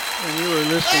And you were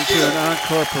listening to an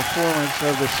encore performance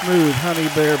of the Smooth Honey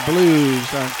Bear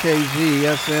Blues on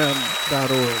KZSM.org.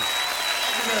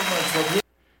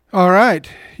 All right,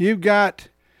 you've got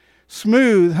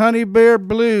Smooth Honey Bear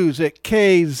Blues at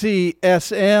KZSM.org.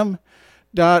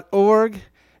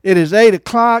 It is 8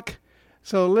 o'clock,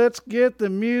 so let's get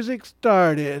the music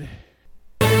started.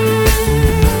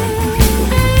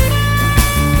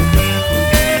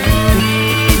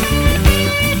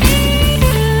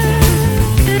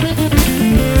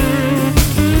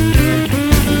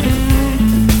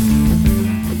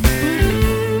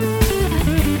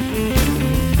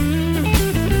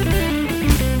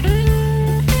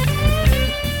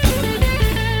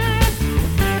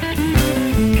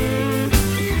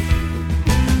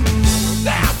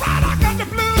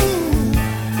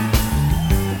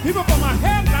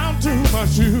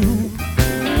 Shoe.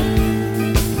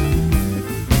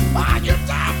 Why you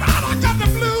damn right, I got the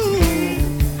blues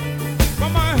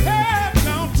from my head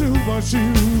down to my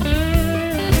shoes.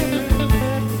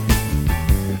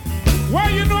 Well,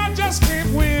 you know I just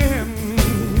can't win,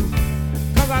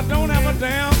 'cause I don't have a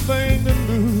damn thing to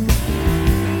lose.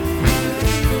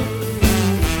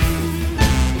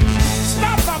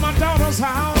 Stop by my daughter's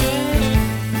house,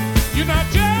 you know I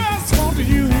just want to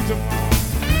use them.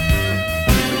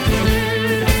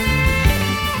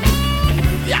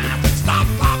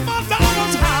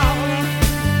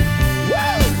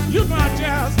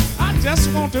 I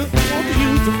just want to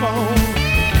use the phone.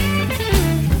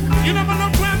 You know, my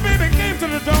little grandbaby came to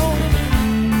the door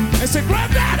and said,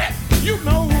 "Granddaddy, you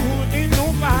know ain't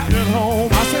nobody at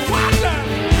home." I said, "What the?"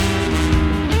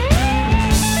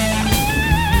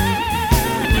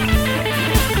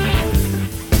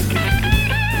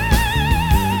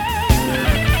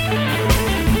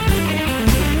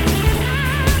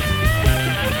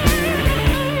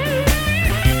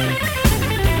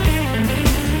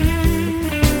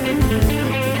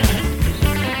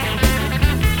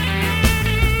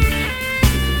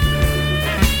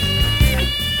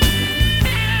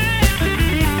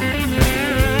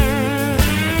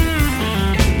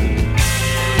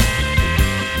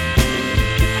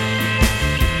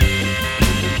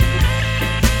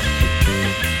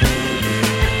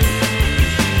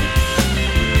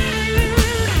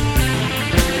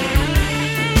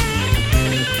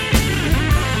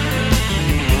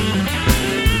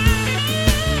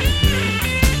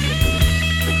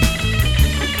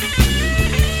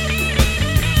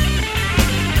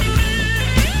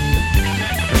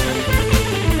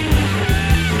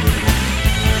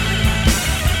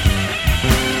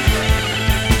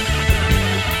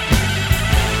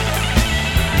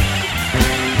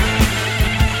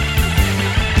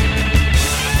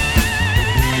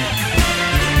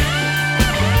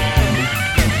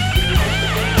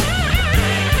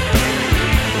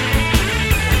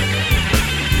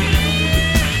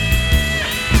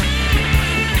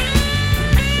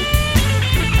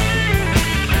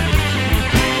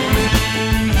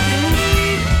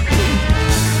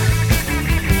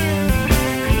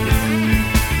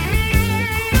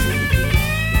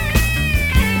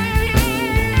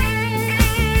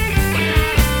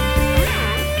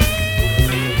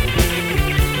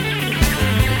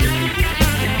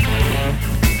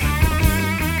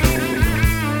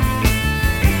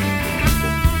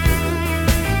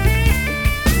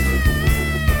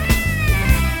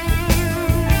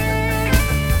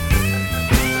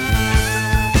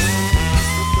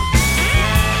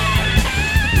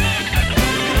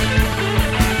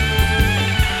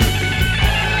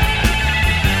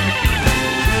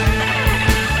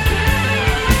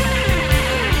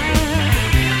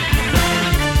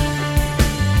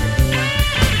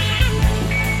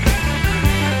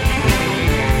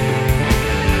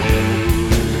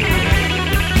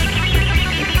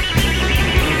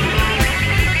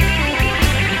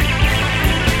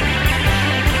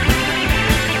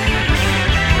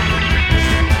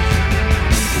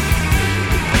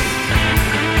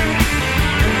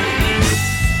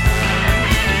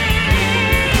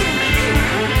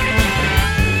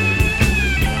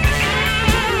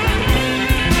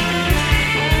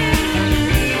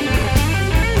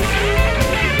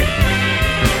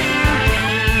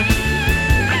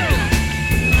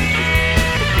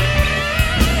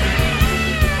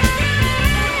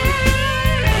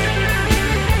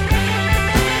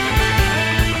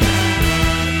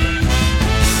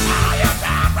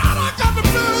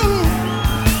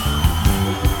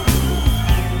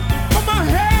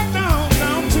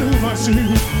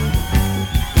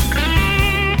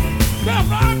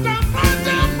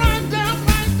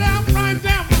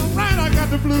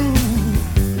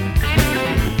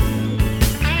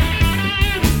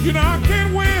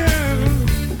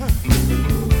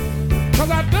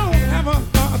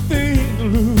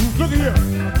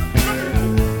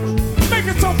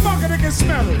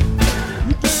 smell it.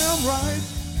 You damn right.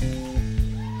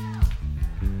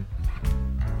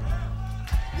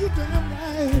 You damn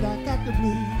right, I got the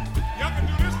blues. Y'all can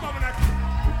do this for me now.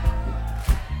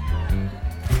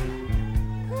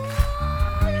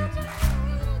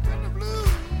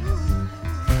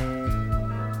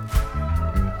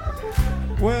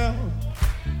 Well,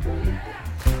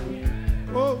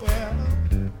 oh well,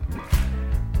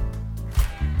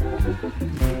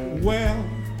 well,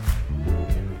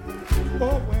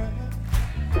 oh well,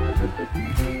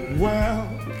 well,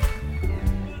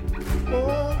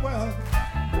 oh well,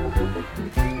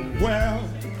 well,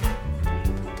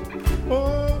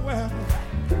 oh well,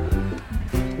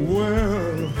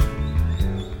 well,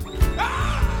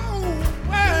 oh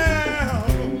well,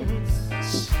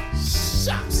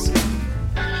 shucks.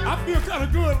 I feel kind of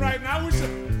good right now.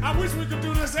 I wish we could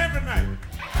do this every night.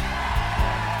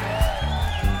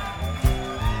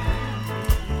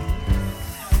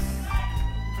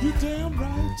 You damn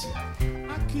right,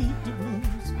 I keep the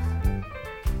blues.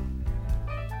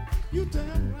 You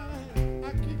damn right,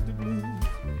 I keep the blues.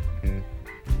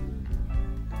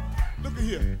 Look at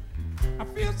here. I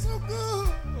feel so good.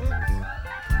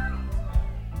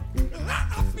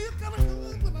 I feel kind of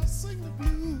good when I sing the blues.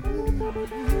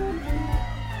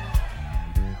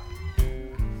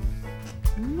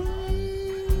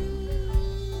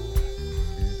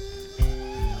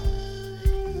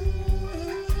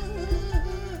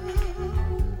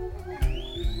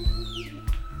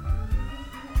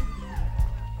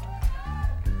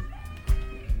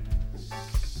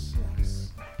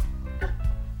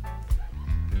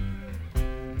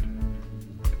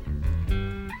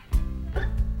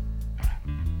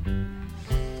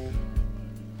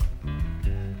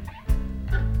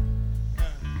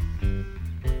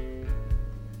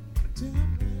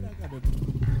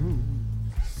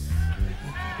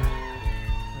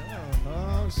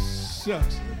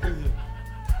 Shucks.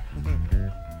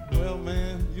 Well,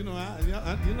 man, you know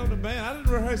the band. I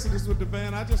didn't rehearse this with the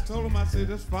band. I just told them, I said,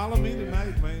 just follow me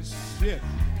tonight, man. Shit.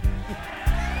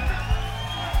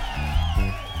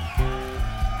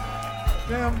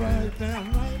 Damn right,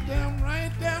 damn right, damn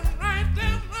right, damn right,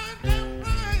 damn right, damn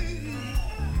right.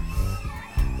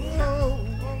 Oh,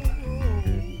 oh, oh.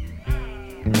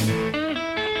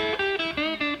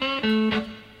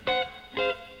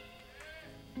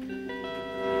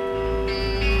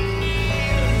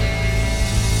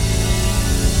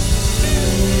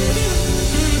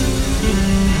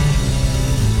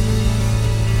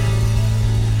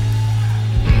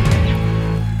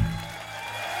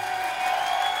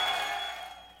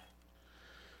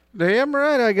 Damn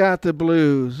right I got the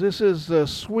blues. This is the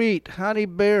Sweet Honey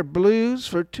Bear Blues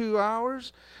for 2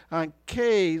 hours on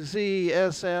KZSM.org.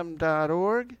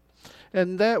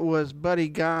 And that was Buddy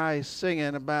Guy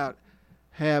singing about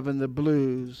having the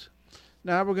blues.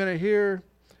 Now we're going to hear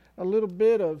a little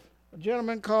bit of a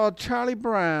gentleman called Charlie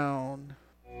Brown.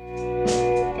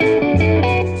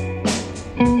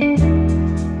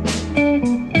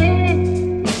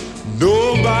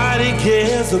 Nobody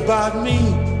cares about me.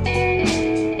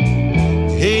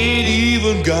 Ain't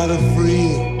even got a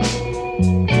friend.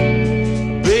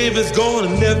 Baby's gonna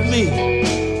left me.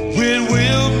 When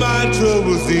will my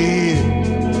troubles end?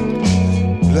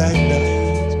 Black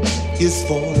night is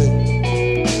falling.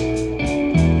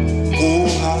 Oh,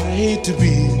 I hate to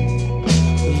be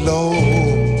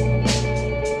alone.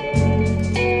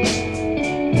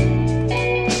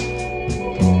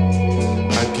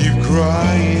 I keep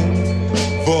crying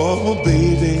for my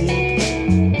baby.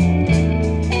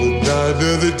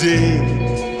 Another day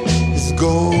is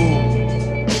gone.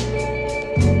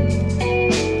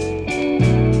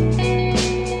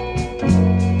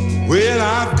 Well,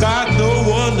 I've got no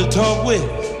one to talk with,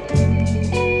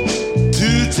 to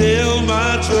tell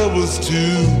my troubles to.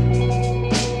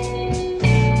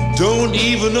 Don't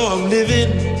even know I'm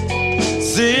living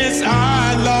since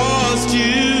I lost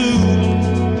you.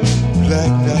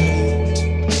 Black night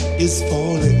is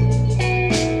falling.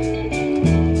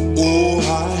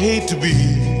 I hate to be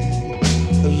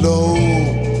alone.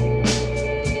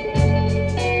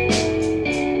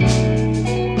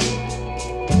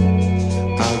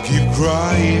 I'll keep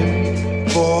crying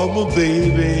for my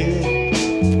baby,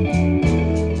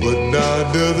 but now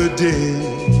another day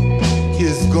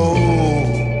is gone.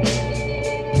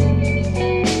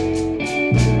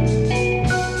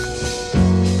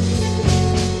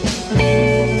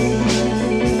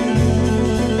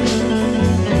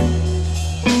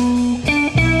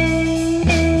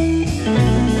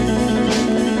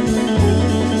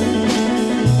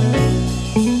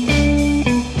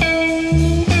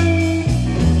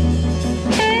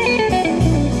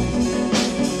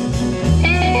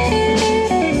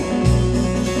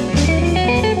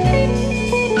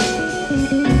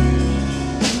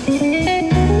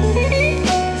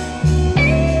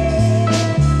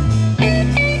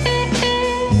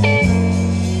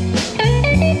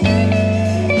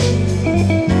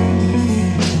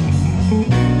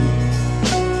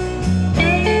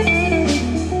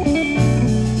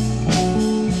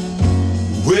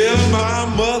 My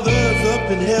mother's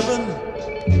up in heaven,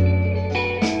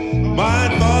 my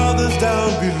father's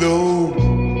down below.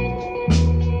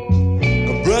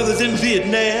 My brother's in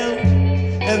Vietnam,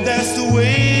 and that's the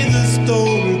way the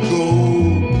story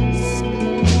goes.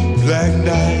 Black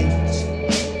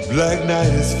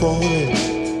night is falling.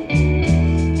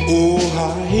 Oh,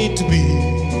 I hate to be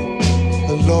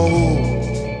alone.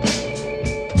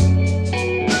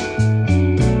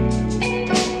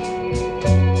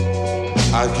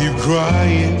 I keep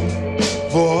crying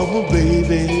for my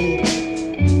baby,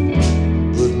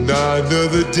 but now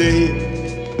another day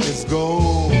is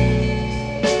gone.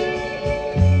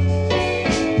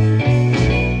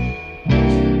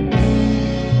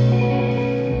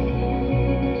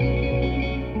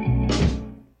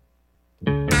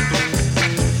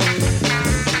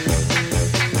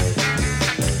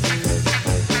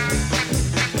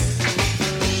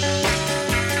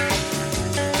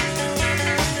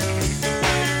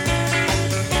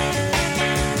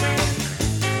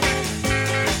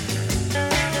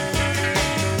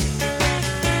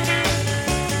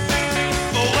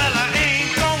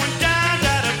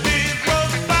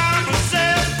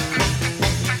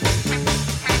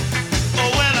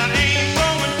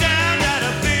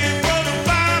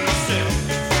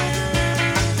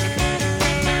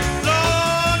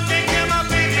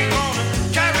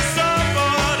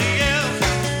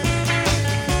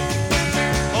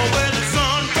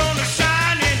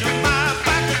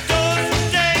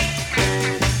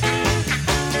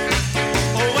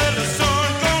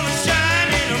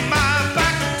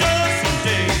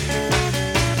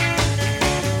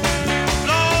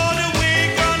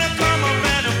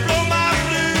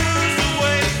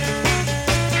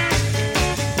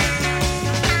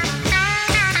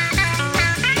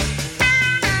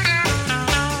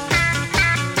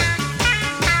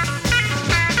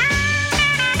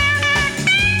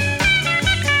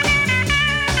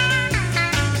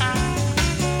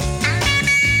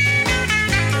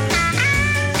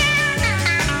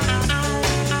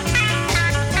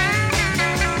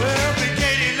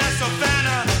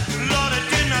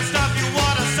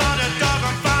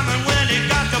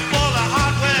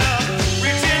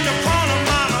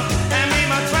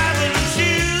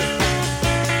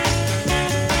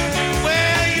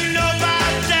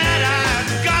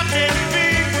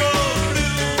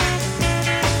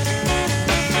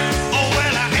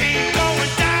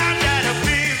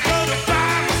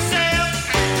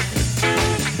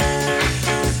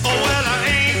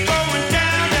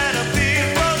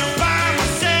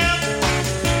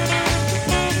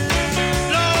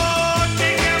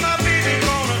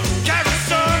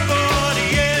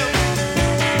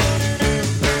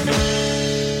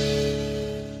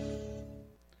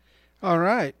 All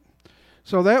right.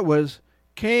 So that was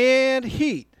Canned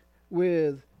Heat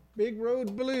with Big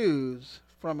Road Blues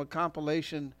from a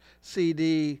compilation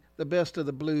CD, The Best of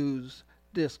the Blues,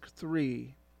 Disc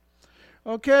 3.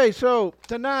 Okay, so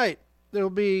tonight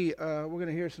there'll be, we're going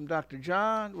to hear some Dr.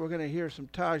 John, we're going to hear some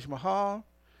Taj Mahal,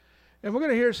 and we're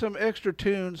going to hear some extra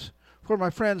tunes for my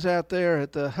friends out there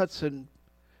at the Hudson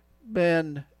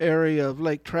Bend area of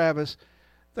Lake Travis.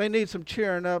 They need some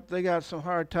cheering up. They got some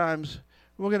hard times.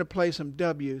 We're going to play some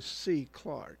W.C.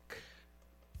 Clark.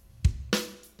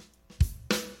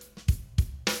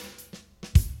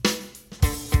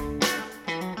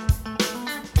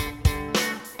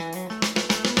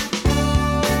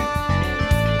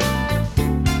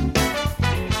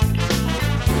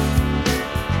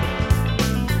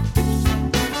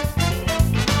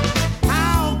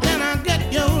 How can I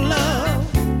get your love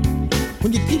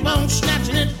when you keep on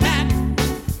snatching it back?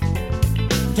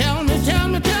 Tell me,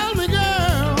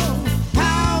 girl,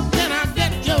 how can I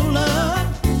get your love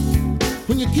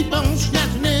when you keep on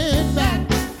snatching it back?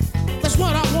 That's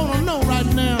what I want to know right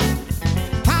now.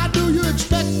 How do you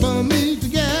expect for me to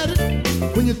get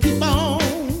it when you keep on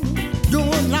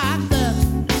doing like that?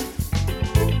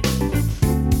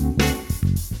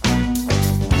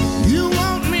 You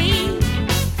want me,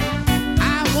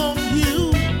 I want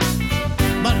you,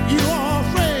 but you are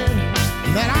afraid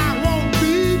that I won't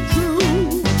be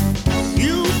true.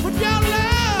 You put your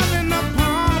love in the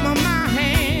palm of my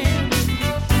hand.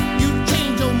 You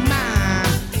change your mind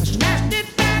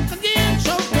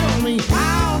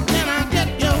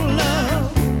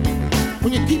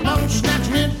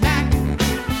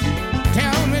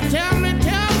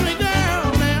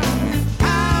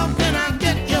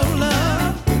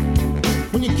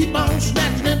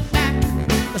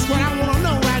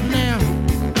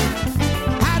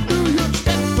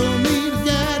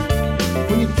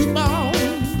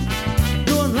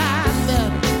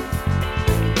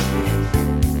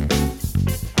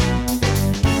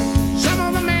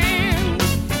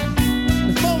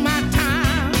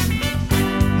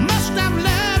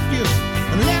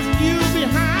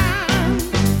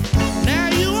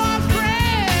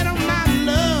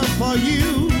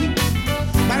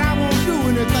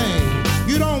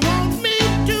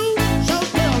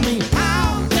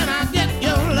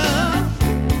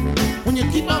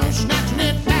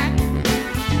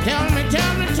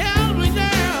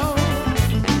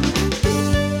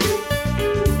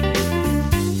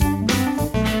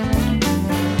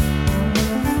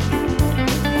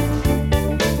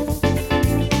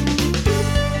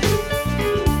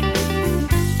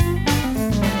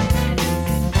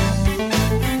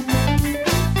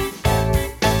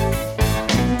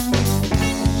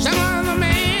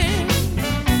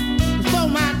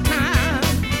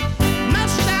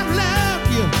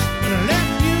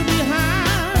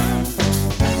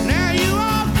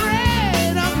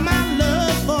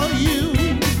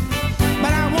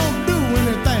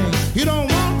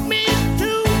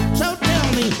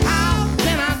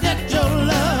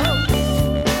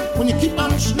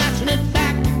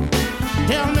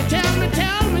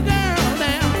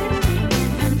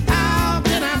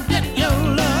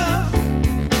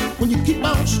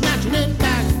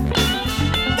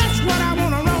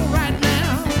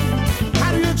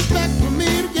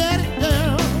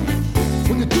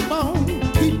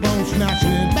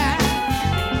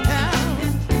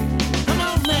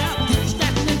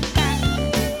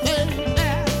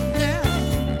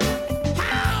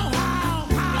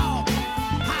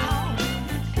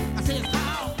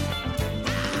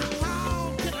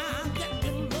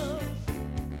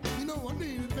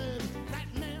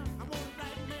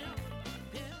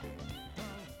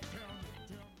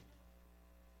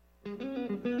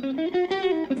The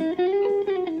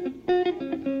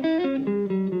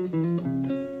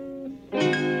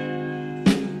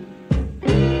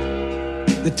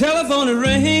telephone is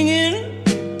ringing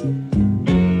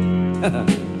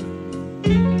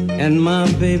and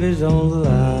my baby's on the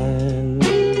line.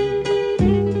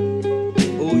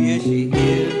 Oh yes, she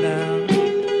is now.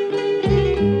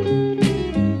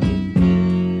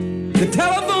 The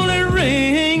telephone is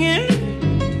ringing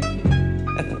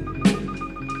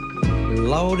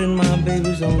Lord, and my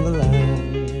baby's on the line.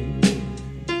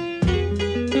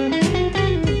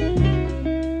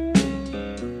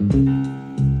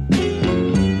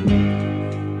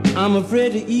 I'm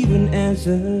afraid to even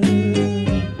answer,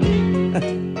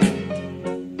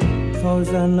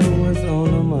 'cause I know what's on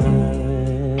her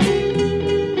mind.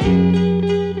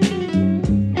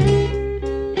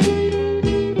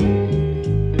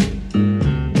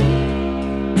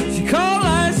 She called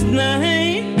last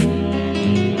night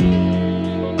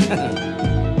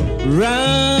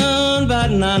round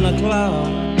about 9 o'clock.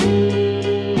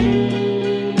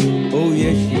 Oh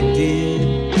yes she did,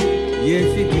 yes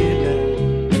she did.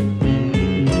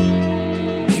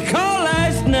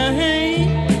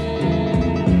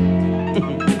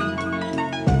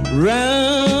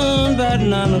 Round about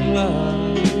 9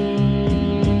 o'clock,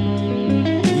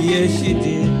 yes she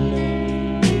did.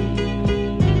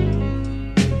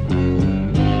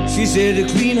 She said the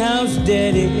clean house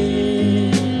daddy,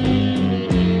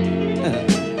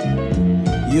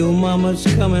 your mama's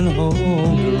coming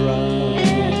home to rock.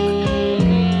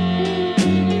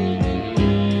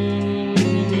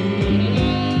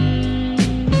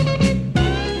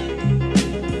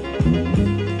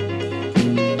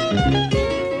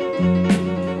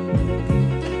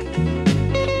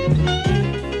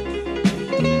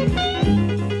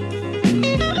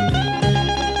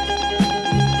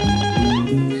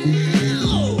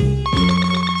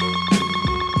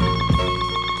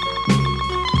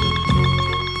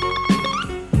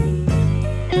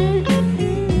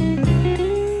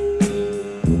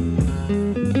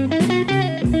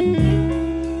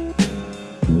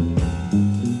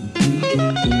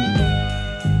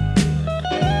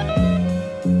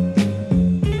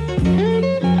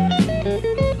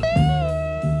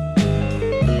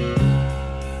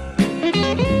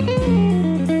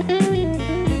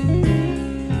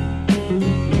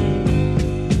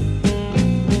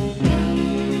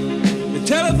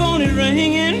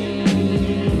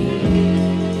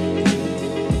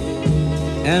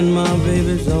 And my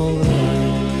baby's on the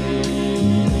line.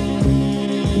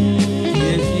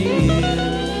 Yes, she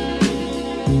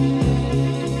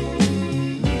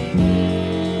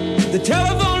is. The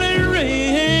telephone is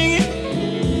ringing.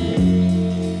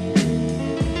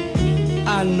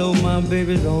 I know my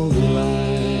baby's on the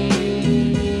line.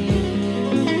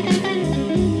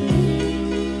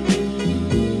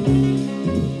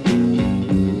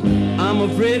 I'm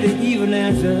afraid to even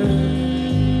answer.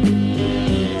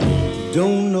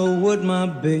 Don't know what my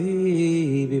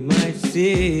baby might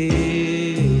say.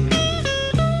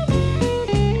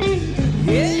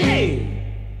 Yeah,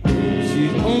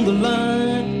 she's on the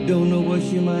line. Don't know what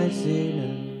she might say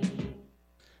now.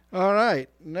 All right,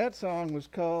 and that song was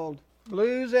called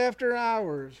Blues After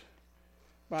Hours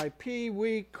by Pee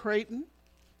Wee Crayton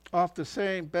off the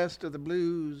same Best of the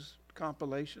Blues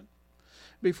compilation.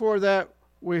 Before that,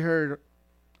 we heard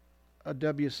a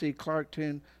W.C. Clark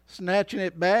tune, Snatching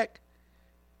It Back.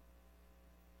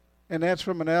 And that's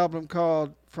from an album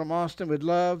called From Austin with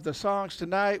Love. The songs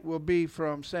tonight will be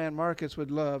from San Marcos with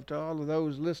Love. To all of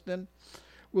those listening,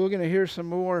 we're going to hear some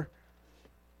more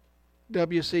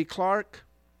W.C. Clark.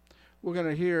 We're going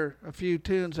to hear a few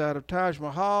tunes out of Taj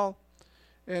Mahal,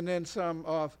 and then some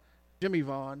of Jimmy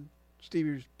Vaughn,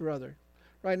 Stevie's brother.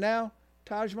 Right now,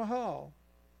 Taj Mahal.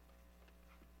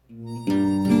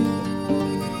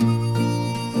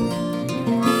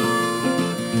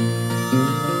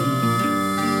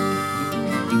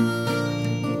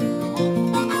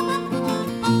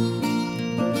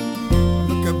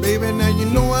 Baby, now you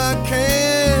know I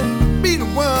can't be the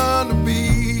one to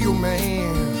be your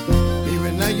man.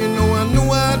 Baby, now you know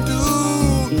I'd do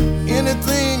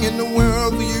anything in the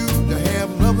world for you to have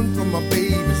loving from my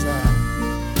baby's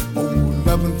eye. Oh,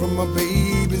 loving from my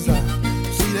baby's eye.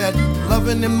 See that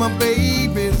loving in my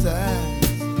baby's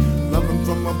eyes. Loving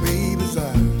from my baby's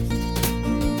eyes.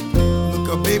 Look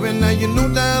up, baby, now you know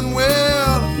damn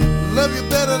well love you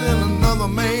better than another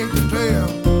man can tell.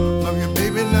 Love you,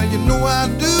 baby, now you know I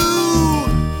do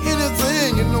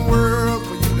anything in the world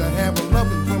for you to have a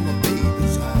loving from my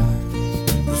baby's eyes.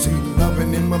 You see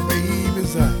loving in my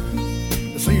baby's eyes.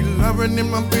 You see loving in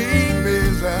my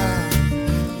baby's eyes.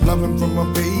 Loving from my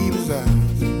baby's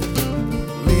eyes.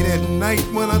 Lady, at night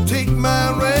when I take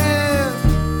my rest.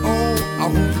 Oh, I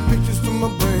hold your pictures to my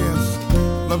breast.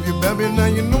 Love you, baby, now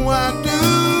you know I do.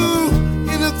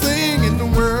 Anything in the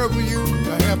world for you.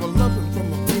 I have a loving from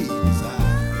my baby's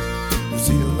eye. You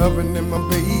see a loving in my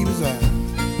baby's eye.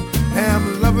 Have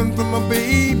a loving from my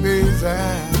baby's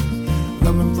eye.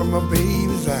 Loving from my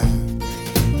baby's eye.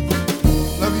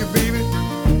 Love you, baby.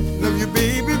 Love you,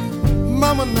 baby.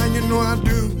 Mama, now you know I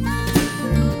do.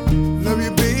 Love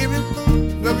you, baby.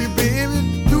 Love you,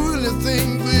 baby. Do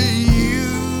anything for you.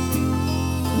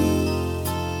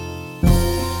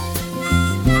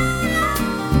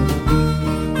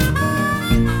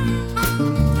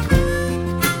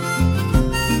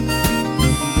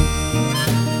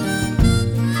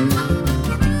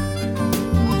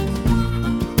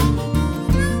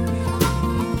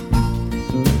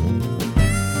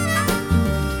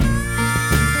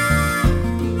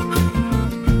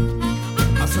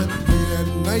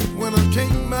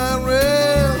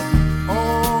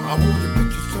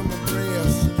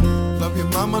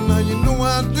 Mama, now you know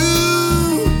I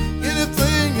do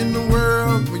anything in the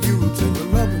world for you. Take the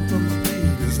loving from my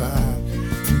baby's eye.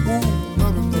 Ooh,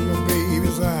 loving from my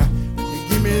baby's eye. You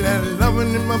give me that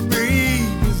loving in my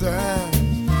baby's eye.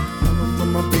 Loving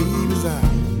from my baby's eye.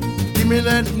 Give me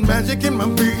that magic in my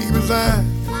baby's eye.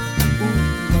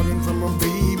 Ooh, loving from my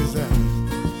baby's eye.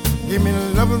 Give me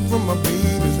the loving from my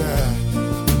baby's eye.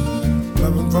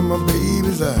 Loving from my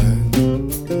baby's eye.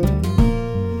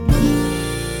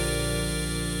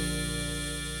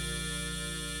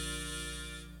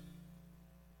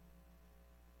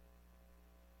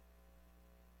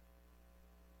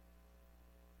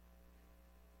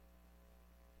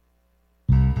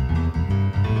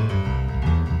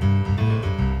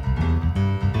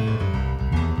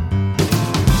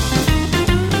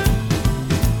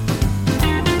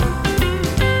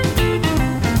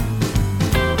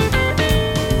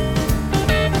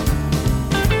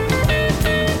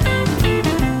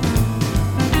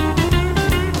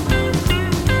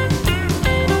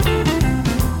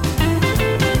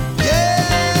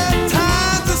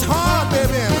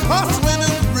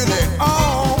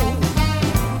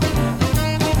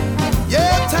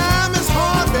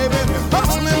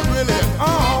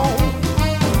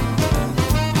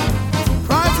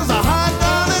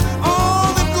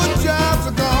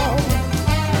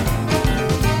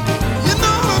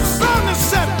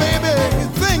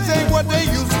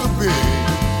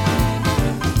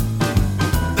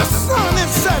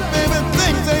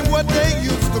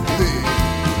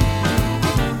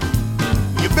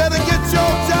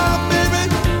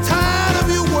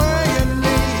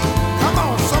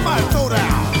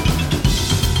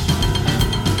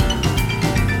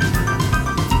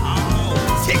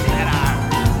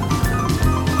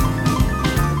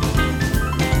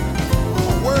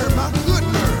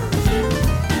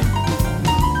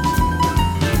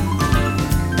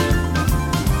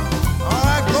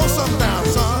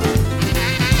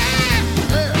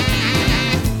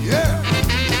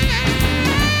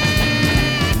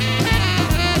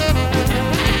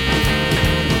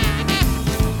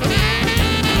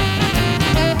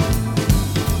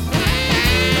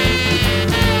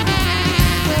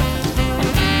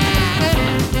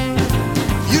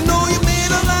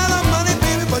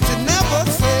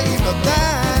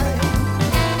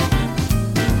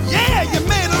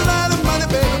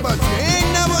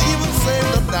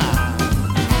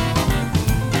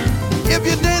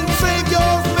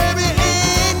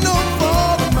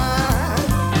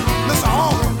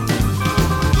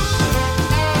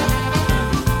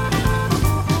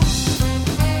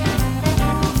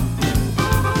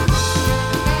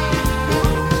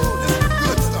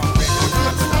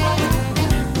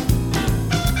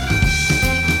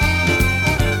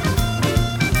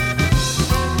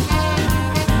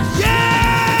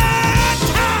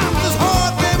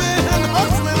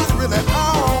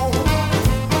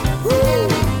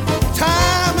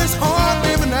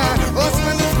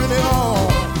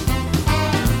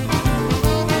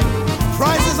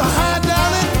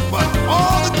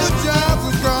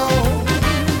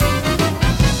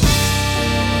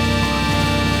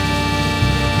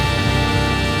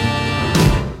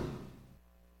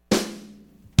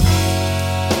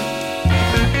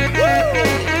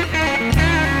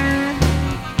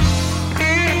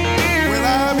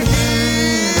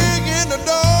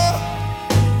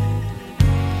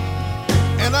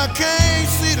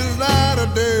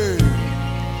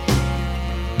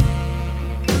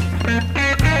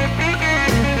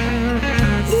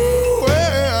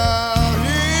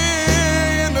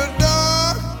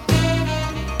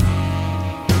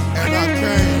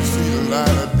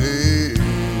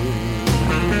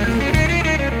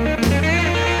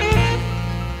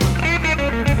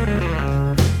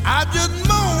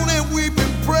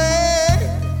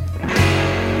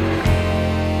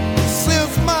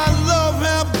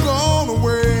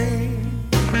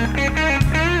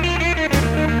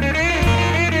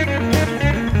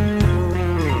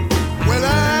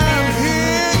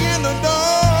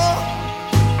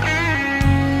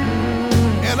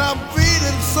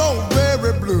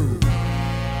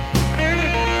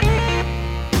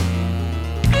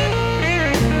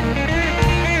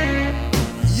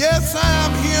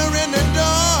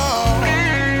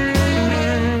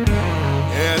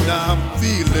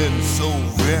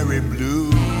 very blue.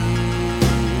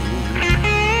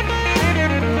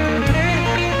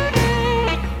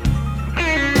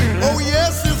 Oh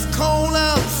yes, it's cold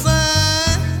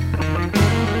outside,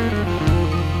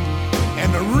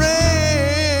 and the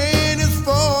rain is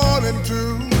falling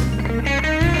too.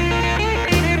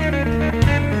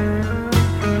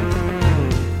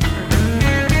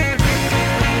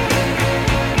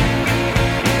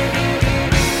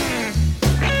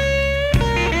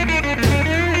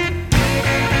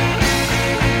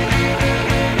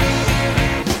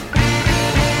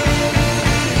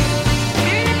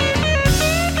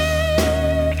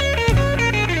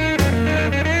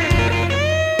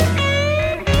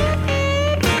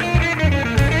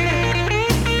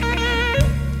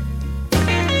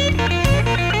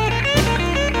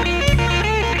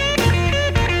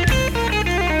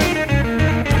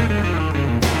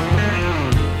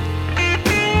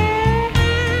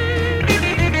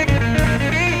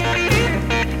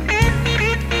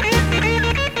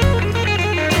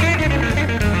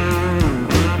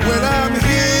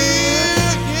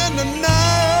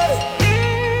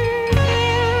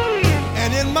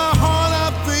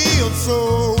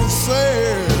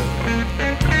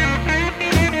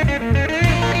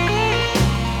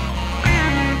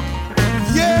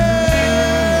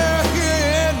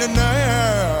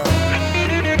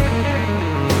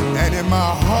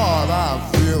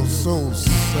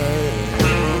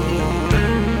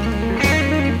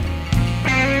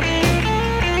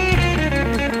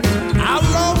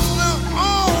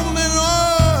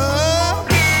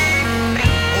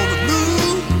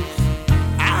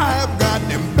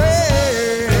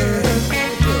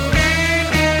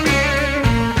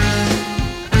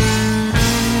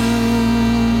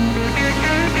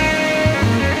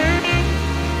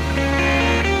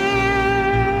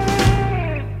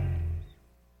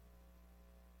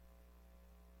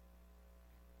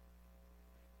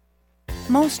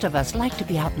 Most of us like to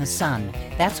be out in the sun.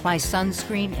 That's why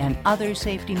sunscreen and other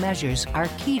safety measures are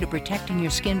key to protecting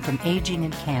your skin from aging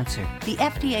and cancer. The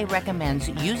FDA recommends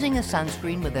using a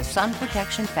sunscreen with a sun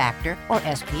protection factor, or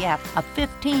SPF, of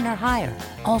 15 or higher.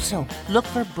 Also, look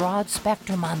for broad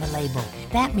spectrum on the label.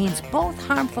 That means both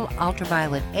harmful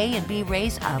ultraviolet A and B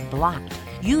rays are blocked.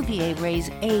 UVA rays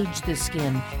age the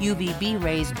skin, UVB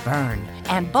rays burn,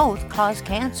 and both cause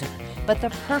cancer. But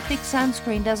the perfect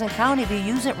sunscreen doesn't count if you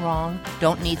use it wrong.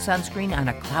 Don't need sunscreen on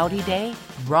a cloudy day?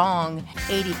 Wrong.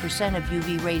 80% of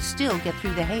UV rays still get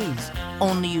through the haze.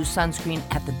 Only use sunscreen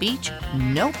at the beach?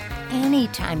 Nope.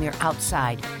 Anytime you're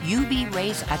outside, UV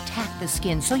rays attack the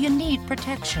skin, so you need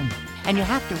protection. And you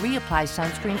have to reapply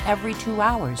sunscreen every 2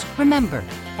 hours. Remember,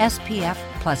 SPF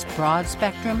plus broad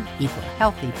spectrum equal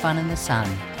healthy fun in the sun.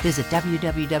 Visit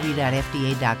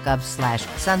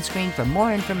www.fda.gov/sunscreen for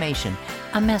more information.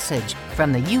 A message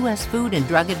from the U.S. Food and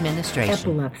Drug Administration.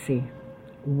 Epilepsy.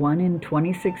 1 in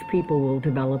 26 people will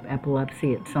develop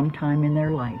epilepsy at some time in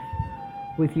their life.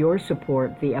 With your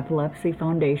support, the Epilepsy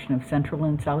Foundation of Central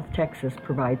and South Texas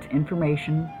provides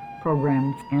information,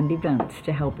 programs, and events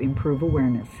to help improve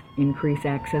awareness, increase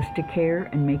access to care,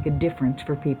 and make a difference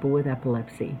for people with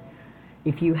epilepsy.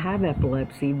 If you have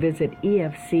epilepsy, visit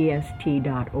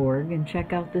efcst.org and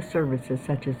check out the services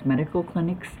such as medical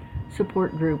clinics,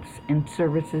 support groups, and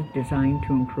services designed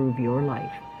to improve your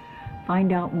life.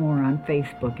 Find out more on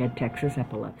Facebook at Texas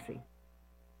Epilepsy.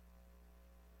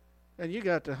 And you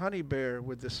got the Honey Bear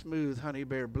with the smooth Honey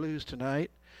Bear blues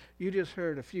tonight. You just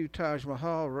heard a few Taj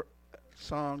Mahal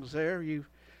songs there.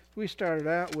 We started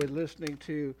out with listening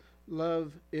to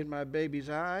Love in My Baby's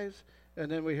Eyes, and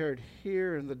then we heard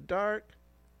Here in the Dark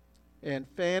and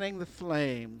Fanning the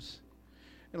Flames.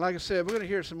 And like I said, we're going to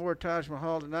hear some more Taj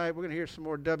Mahal tonight. We're going to hear some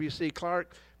more W.C.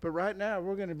 Clark. But right now,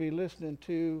 we're going to be listening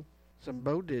to some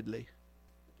Bo Diddley.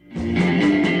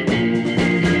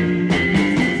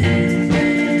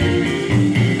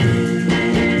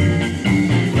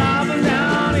 Driving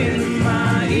down in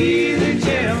my easy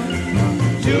chair,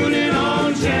 tuning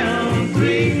on Channel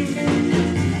 3.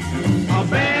 A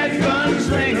bad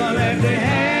gunslinger that they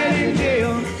had in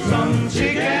jail, some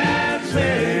chick had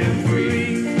set him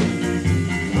free.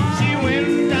 She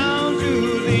went down to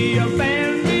the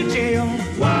abandoned jail,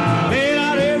 paid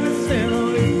out every cent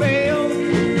of his bail.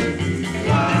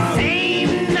 The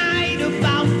same night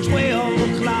about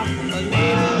 12 o'clock,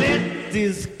 they let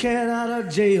this cat out of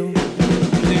jail.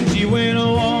 Then she went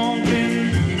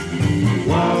walking,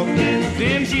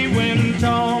 then she went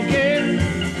talking,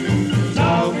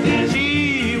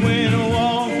 she went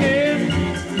walking,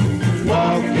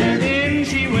 then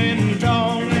she went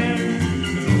talking,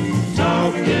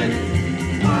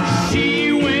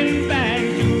 she went back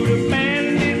to the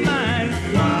bandit mine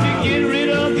to get rid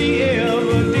of the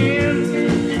evidence.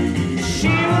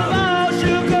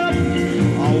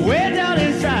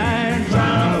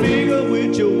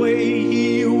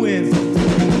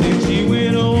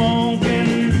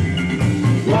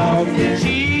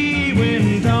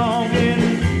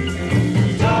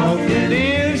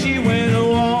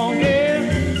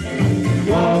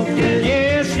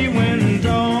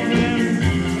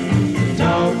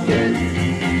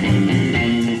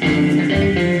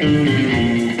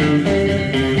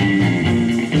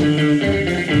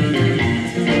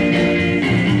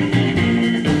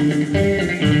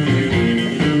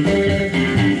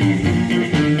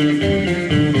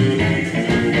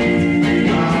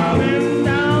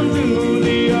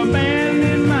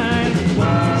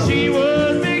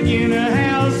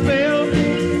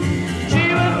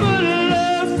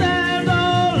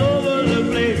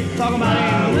 talking about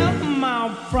ain't nothing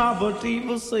my property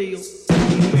for sale.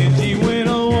 And she went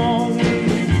along,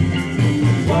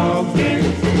 walking,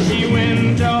 she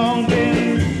went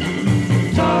talking,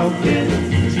 talking,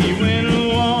 she went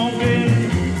walking,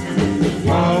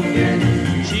 walking,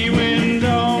 she went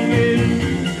talking,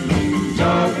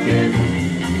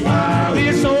 talking. Wow.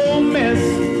 This old mess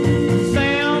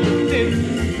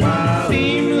sounded, wow,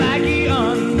 seemed like he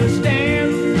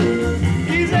understands.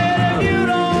 He said, if you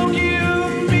don't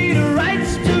give me the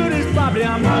rights to this property,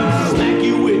 I'm gonna smack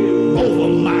you with over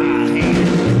my hand.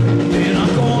 Then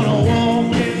I'm gonna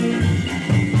walking,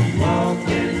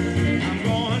 walking, I'm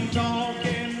going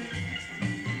talking,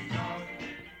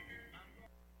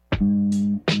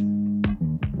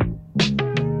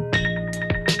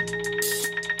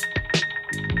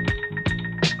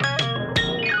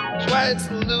 twice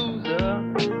a loser,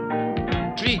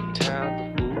 3 times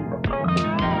a fool.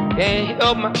 Can't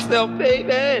help myself,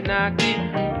 baby, and I keep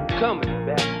coming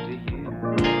back to you.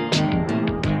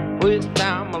 First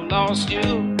time I lost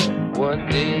you, one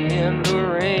day in the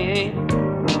rain.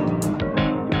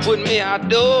 You put me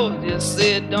outdoors, just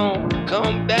said don't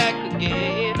come back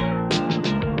again.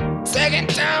 Second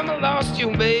time I lost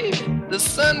you, baby, the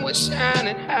sun was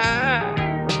shining high.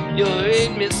 You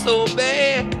hate me so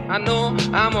bad, I know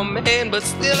I'm a man, but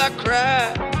still I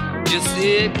cry. You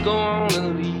said go on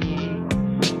and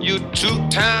leave, you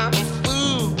 2-time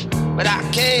fool. But I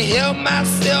can't help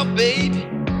myself, baby,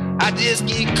 I just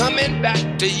keep coming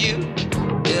back to you.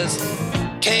 Just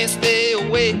can't stay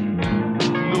away,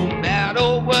 no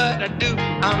matter what I do.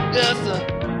 I'm just a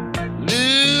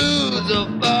loser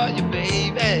for you,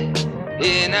 baby.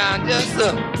 And I'm just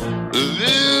a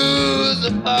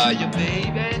loser for you,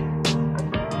 baby.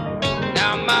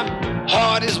 Now my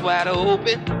heart is wide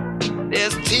open,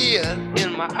 there's tears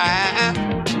in my eyes.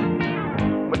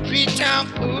 I'm a 3-time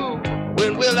fool,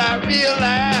 when will I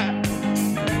realize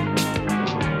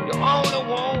you only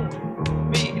want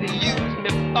me to use me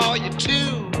for you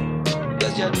too?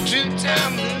 Cause you're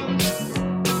 2-time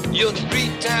loser, you're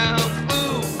 3-time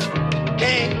fool.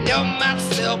 Can't help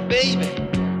myself, baby,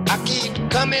 I keep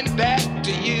coming back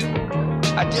to you.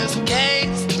 I just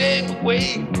can't stay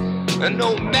away, and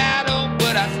no matter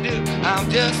what I do, I'm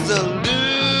just a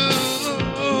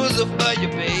loser for you,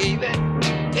 baby.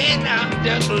 And I'm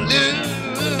just a loser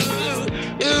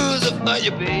for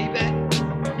you, baby.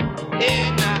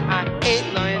 And I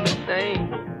ain't learned a thing,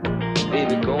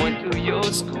 baby, going through your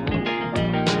school.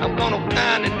 I'm gonna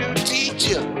find a new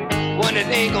teacher, one that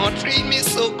ain't gonna treat me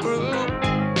so cruel.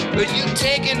 But you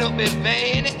taking up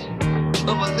advantage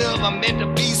of a love I meant to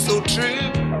be so true.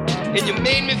 And you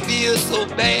made me feel so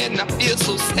bad, and I feel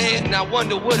so sad, and I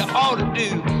wonder what I ought to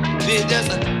do. There's just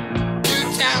a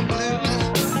 2-time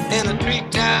blues and a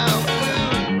 3-time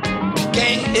fool.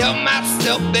 Can't help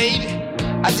myself, baby,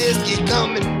 I just keep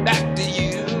coming back to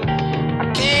you. I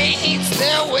can't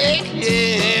stay away,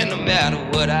 yeah, no matter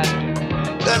what I do.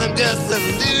 Cause I'm just a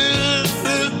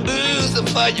loser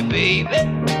for you, baby.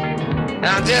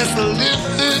 I'm just a loser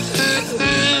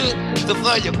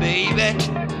for you, baby.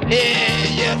 Yeah,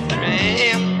 yes I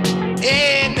am.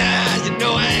 Yeah, now you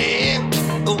know I am.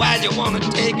 But why you wanna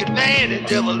take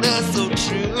advantage of a love so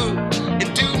true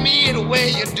and do me the way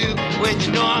you do when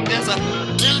you know I'm just a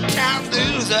 2-time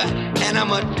loser and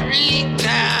I'm a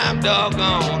 3-time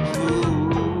doggone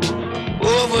fool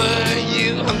over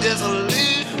you. I'm just a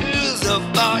loser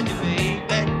for you,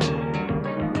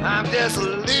 baby. I'm just a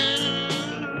loser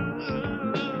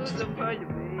for you,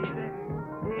 baby.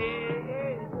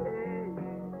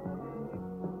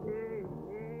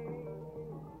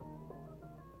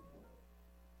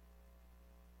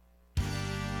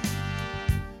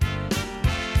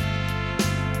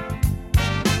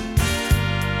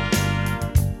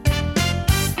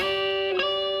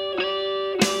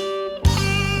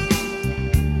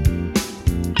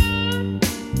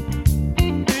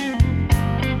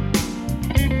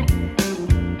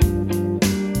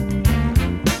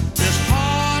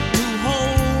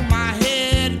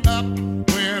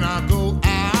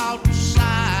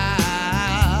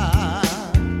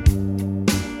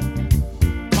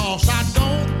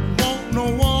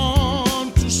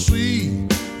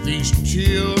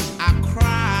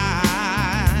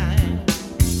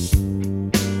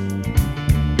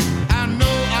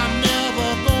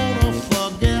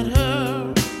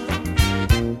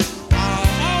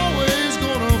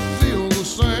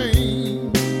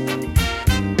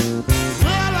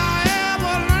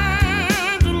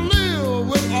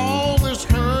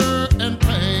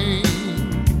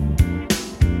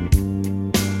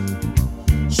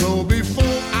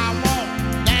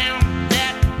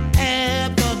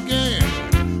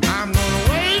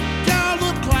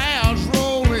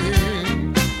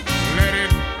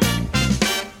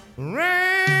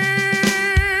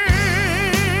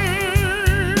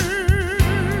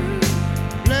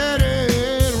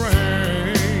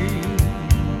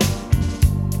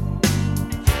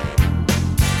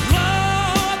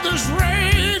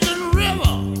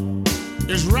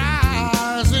 is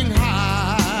rising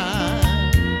high.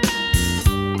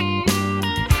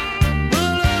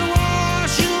 Will it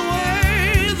wash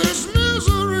away this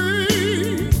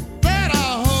misery that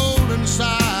I hold inside?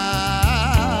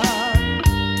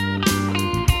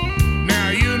 Now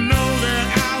you know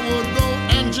that I would go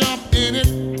and jump in it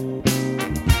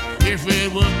if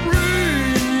it would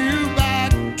bring you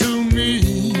back to me.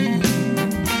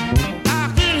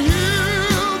 I can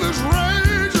hear this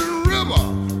raging river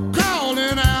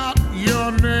calling out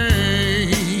your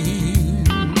name.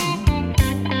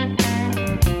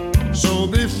 So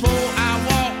before I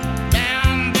walk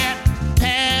down that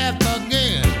path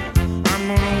again, I'm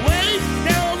gonna wait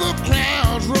till the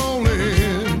clouds roll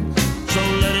in. So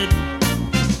let it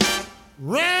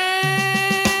rain,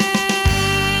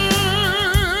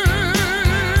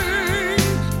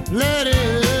 let it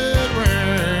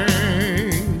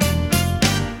rain.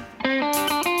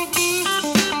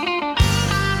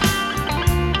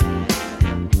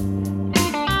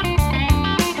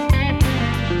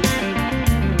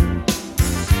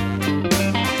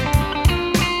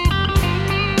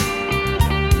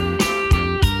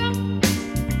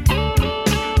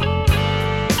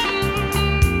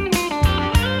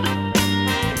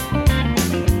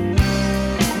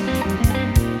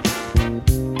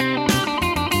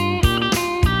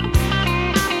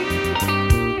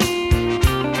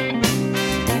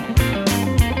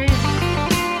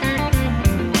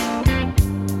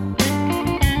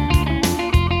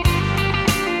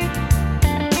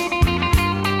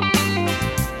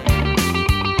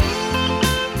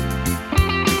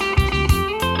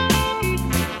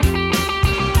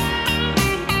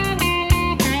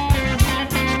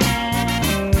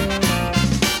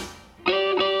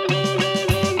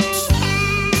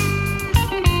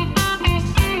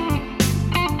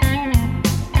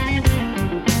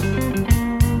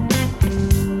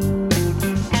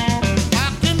 I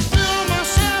can feel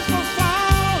myself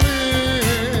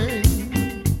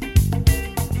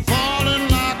falling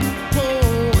like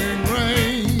pouring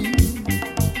rain.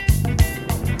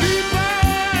 Deeper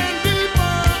and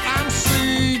deeper I'm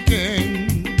sinking.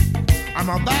 I'm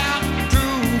about to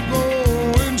go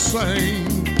insane.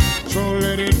 So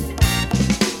let it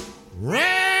rain.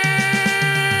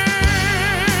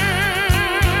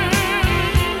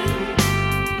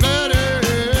 Let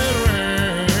it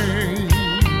rain.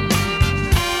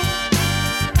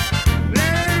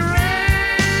 Let it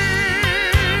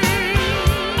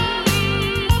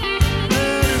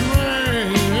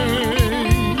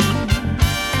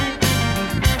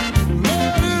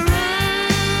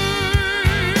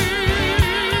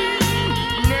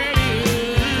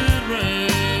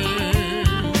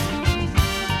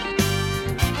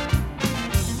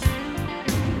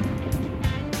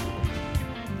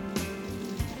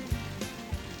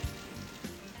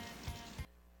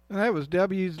And that was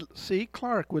W.C.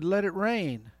 Clark with Let It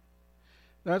Rain.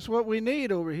 That's what we need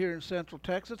over here in Central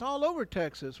Texas, all over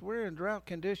Texas. We're in drought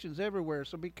conditions everywhere,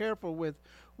 so be careful with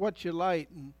what you light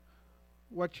and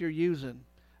what you're using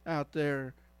out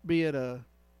there, be it a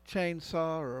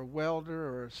chainsaw or a welder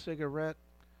or a cigarette.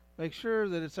 Make sure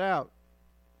that it's out,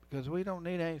 because we don't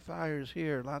need any fires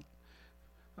here.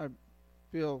 I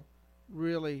feel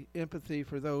really empathy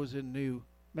for those in New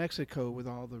Mexico with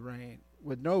all the rain,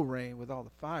 with no rain, with all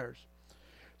the fires.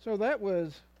 So that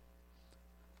was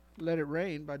Let It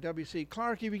Rain by W.C.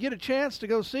 Clark. If you get a chance to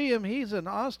go see him, he's an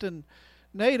Austin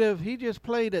native. He just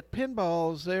played at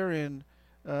Pinballs there in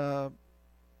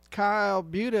Kyle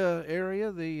Buda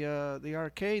area, the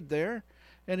arcade there.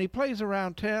 And he plays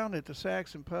around town at the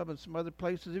Saxon Pub and some other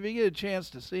places. If you get a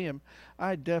chance to see him,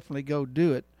 I'd definitely go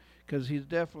do it, because he's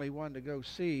definitely one to go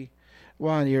see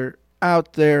while you're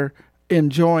out there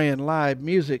enjoying live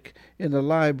music in the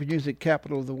live music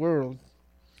capital of the world.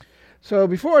 So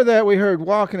before that, we heard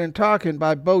Walking and Talking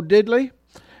by Bo Diddley,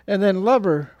 and then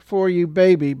Lover for You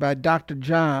Baby by Dr.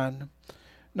 John.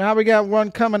 Now we got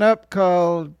one coming up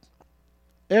called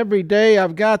Every Day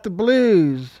I've Got the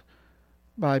Blues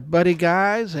by Buddy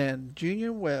Guys and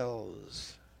Junior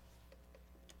Wells.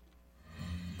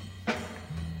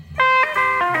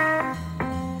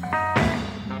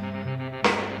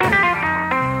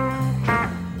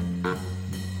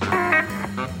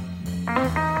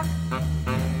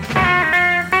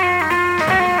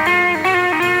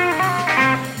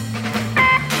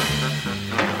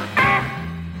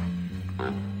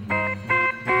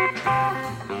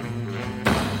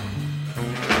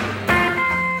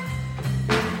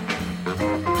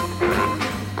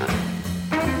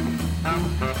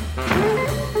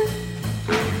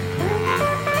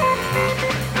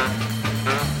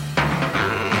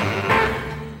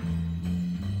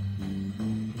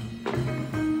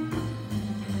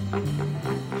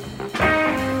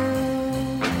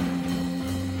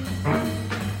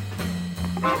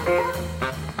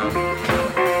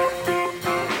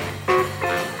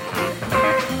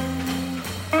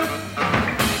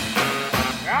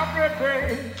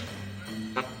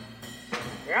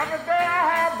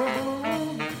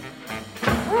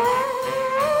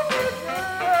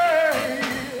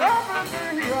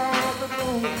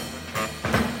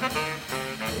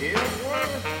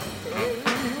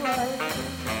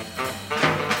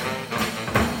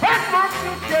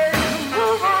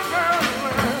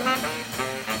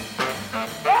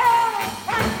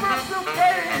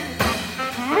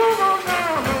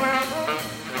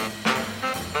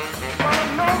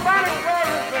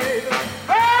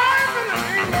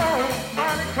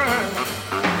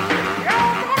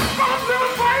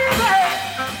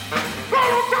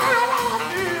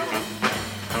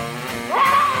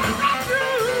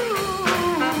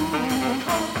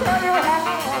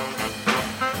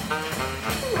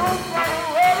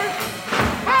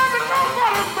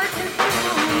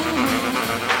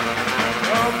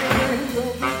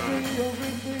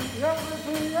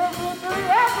 everything, everything,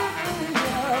 everything.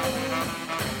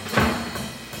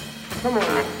 Come on.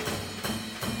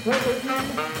 Everything.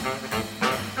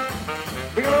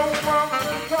 Big old mama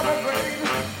and trouble, baby.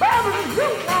 Baby, you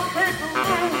won't take the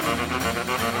room.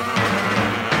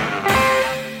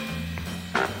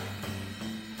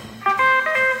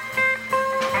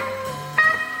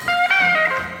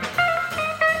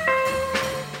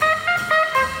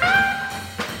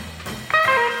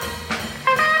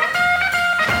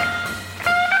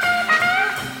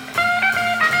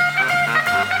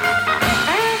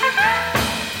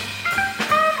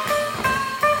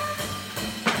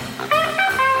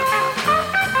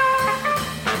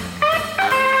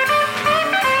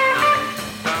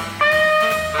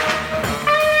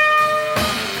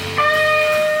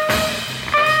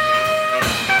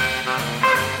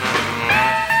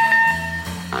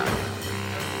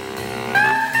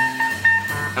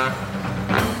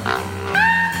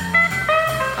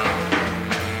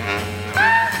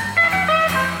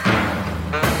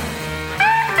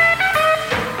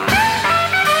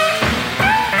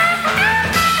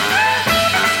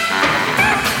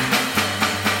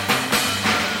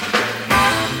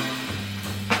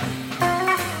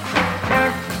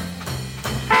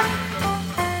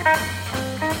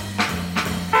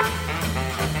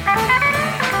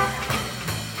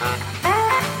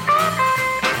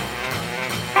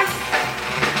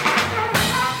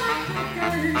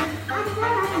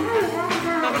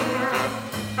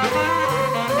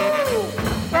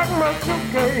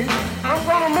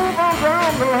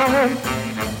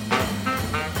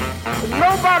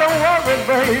 Nobody worry,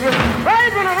 baby.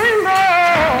 Baby, there ain't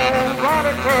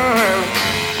nobody crying.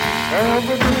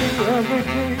 Everything,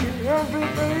 everything,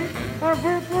 everything,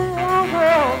 everything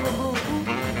around the blue.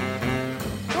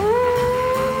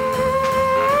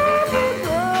 Everything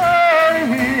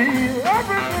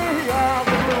around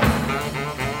the blue.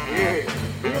 Yeah,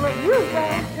 feeling you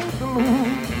got to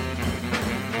lose.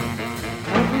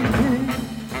 Everything,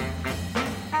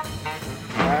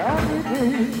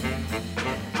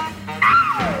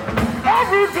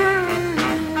 everything.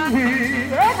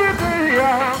 Everything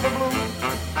around the blue.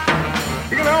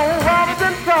 You know, Robert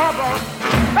and Saba,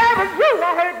 baby, you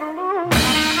don't hate the blue.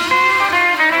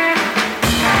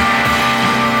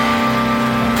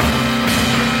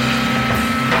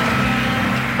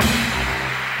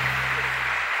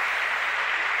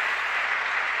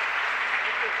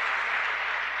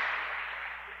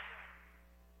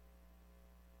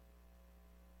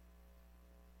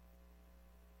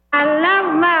 I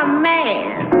love my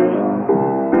man.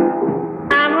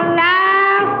 I'm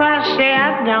alive, I say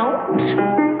I don't.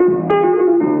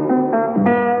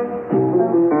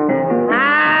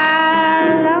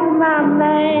 I love my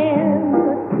man.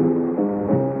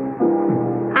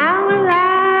 I'm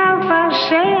alive, I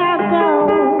say I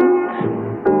don't.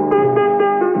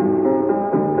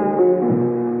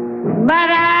 But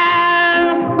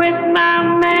I'll quit my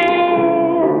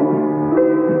man.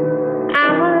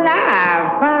 I'm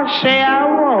alive, I say I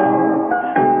won't.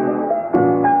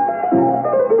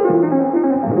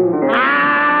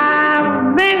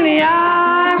 I've been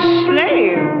your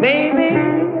slave, baby,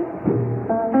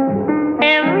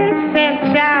 ever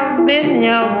since I've been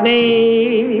your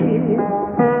babe.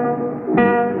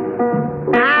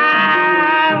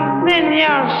 I've been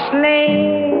your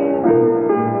slave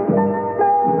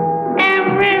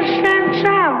ever since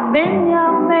I've been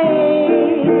your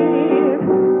babe.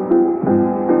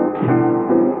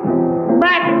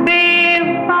 But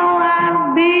before I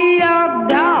be your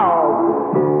dog,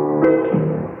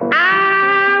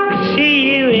 I'll see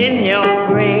you in your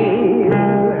grave.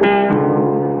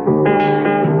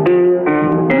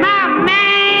 My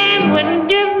man wouldn't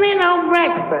give me no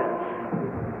breakfast,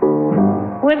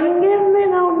 wouldn't give me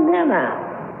no dinner,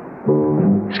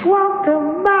 squawked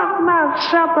about my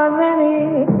supper, then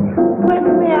he put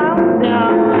me out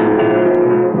down.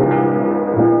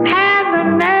 Had the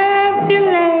nerve to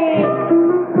lay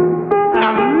a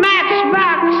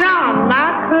matchbox on my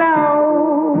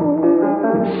clothes.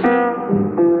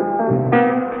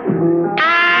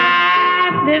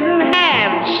 I didn't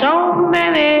have so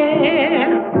many,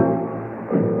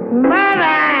 but I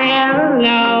had a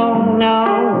long,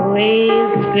 long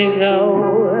ways to go.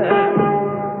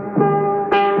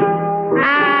 I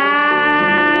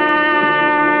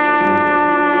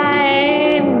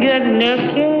ain't good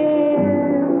looking.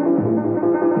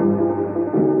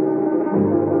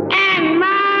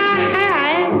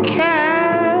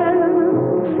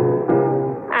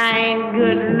 I ain't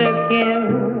good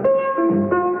looking,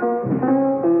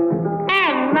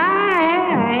 and my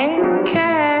hair ain't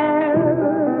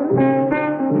curled.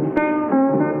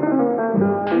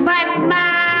 But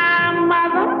my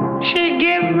mother, she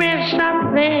give me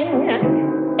something.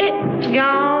 It's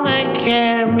gonna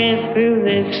carry me through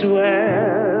this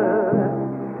world.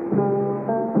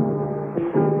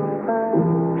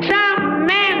 Some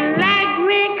men like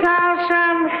me cause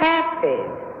I'm happy.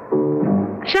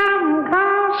 Some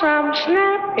cause I'm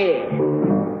snappy.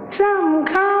 Some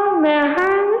call me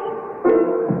honey.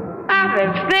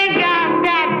 Others think I've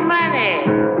got money.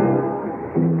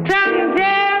 Some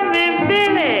tell me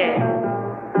Billy,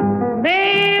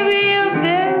 baby, you're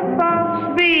built for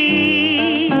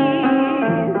speed.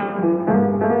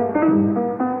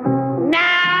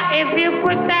 Now, if you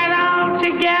put that all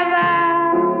together,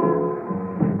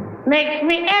 makes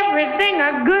me everything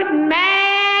a good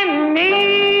man needs.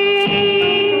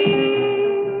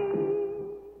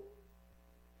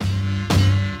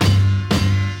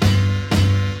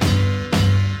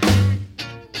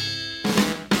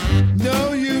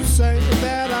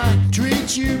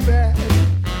 You bad,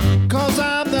 'cause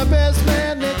I'm the best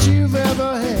man that you've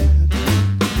ever had.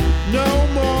 No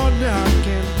more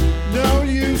knocking, no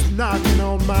use knocking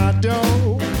on my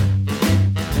door,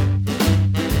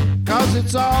 'cause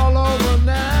it's all over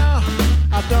now.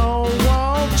 I don't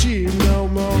want you no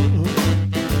more.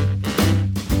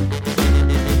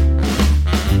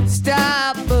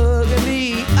 Stop bugging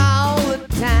me all the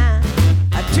time.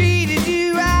 I treated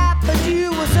you right, but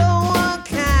you were so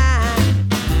unkind.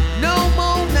 No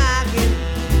more knocking,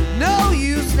 no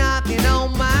use knocking on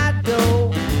my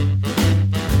door,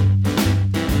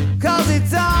 'cause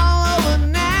it's all over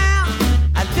now.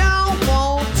 I don't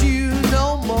want you no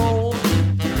more.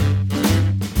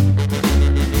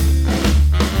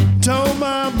 Told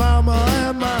my mama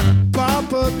and my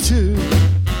papa too,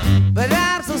 but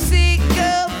I'm so sick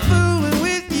of fooling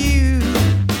with you.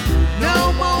 No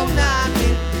more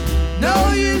knocking, no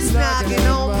use knocking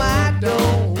on my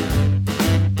door,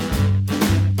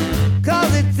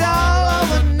 'cause it's all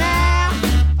over now.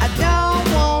 I don't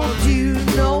want you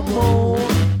no more.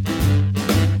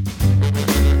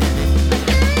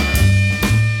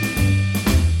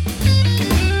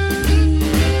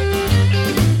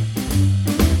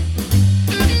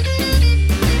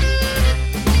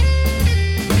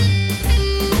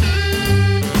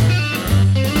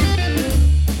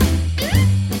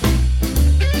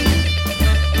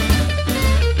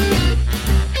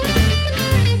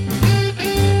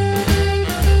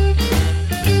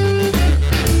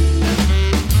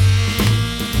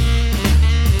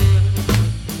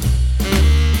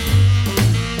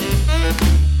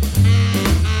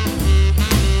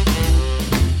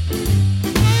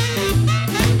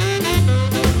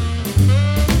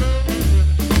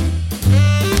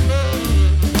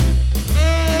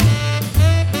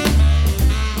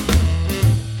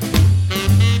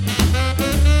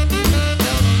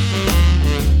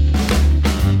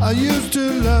 I used to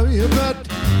love you, but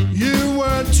you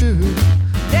weren't true.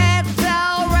 That's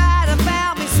all right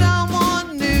about me,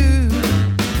 someone new.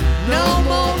 No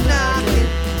more knocking,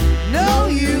 no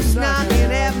use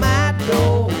knocking at my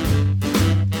door,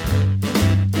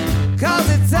 'cause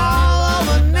it's all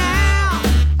over now.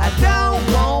 I don't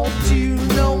want you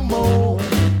no more.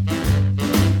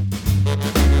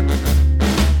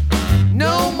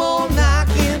 No more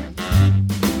knocking,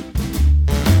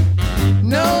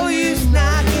 no use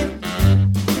knocking.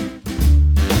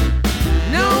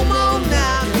 No more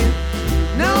knocking,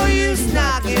 no use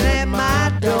knocking at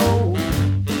my door,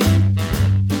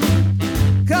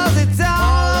 'cause it's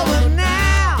all over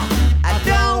now. I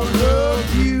don't love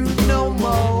you no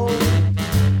more.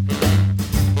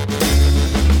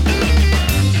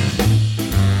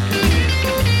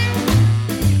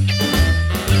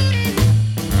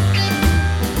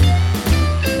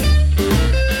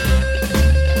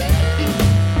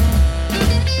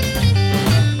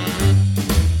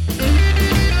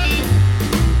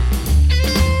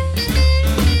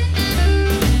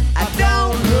 I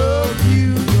don't love you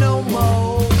no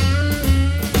more.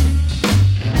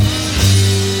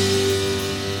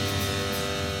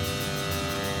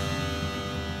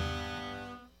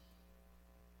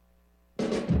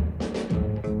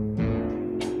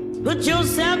 Put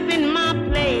yourself in my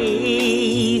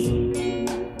place,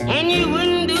 and you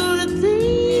wouldn't do the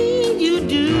things you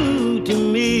do to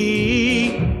me.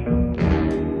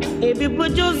 If you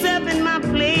put yourself in my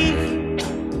place,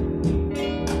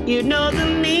 you know the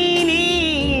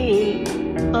meaning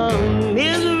of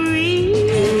misery.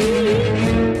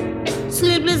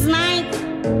 Sleepless nights,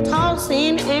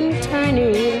 tossing and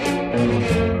turning,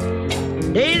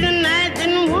 days and nights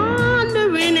and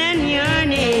wandering and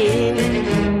yearning.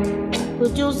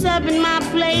 Put yourself in my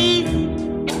place,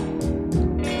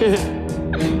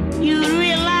 you'd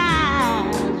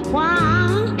realize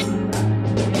why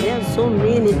there's so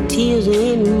many tears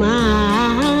in my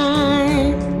eyes.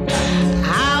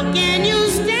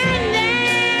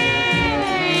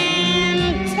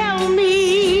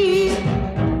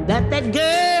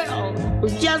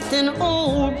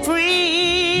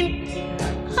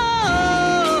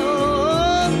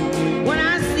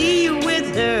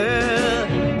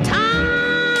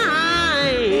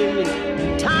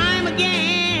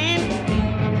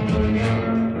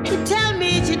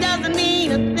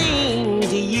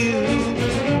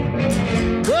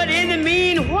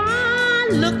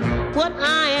 look what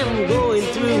I am going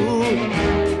through.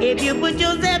 If you put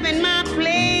yourself in my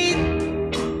place,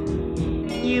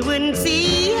 you wouldn't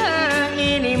see her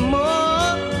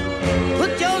anymore.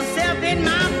 Put yourself in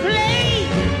my place,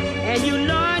 and you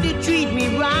learn to treat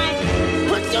me right.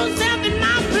 Put yourself in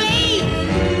my place,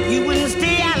 you wouldn't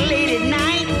stay out late at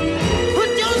night. Put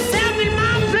yourself in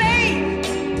my place,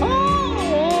 oh,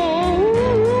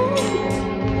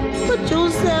 put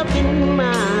yourself in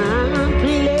my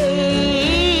place.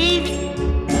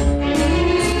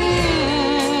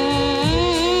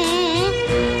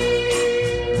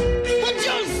 Put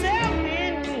yourself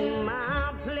in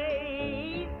my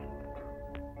place.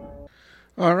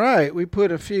 All right, we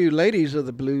put a few ladies of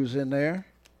the blues in there.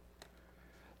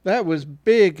 That was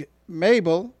Big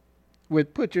Mabel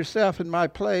with Put Yourself in My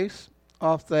Place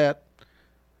off that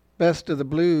Best of the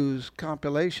Blues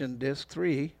compilation, Disc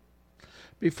 3.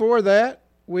 Before that,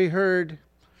 we heard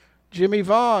Jimmy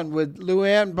Vaughan with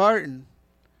Luann Barton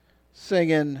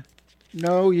singing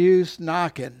No Use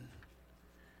Knockin'.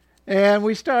 And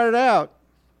we started out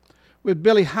with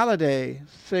Billie Holiday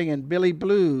singing Billy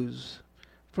Blues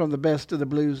from the Best of the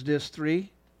Blues, Disc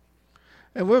 3.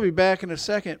 And we'll be back in a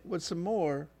second with some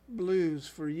more blues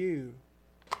for you.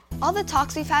 All the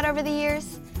talks we've had over the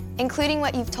years, including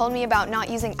what you've told me about not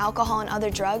using alcohol and other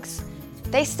drugs,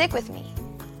 they stick with me.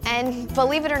 And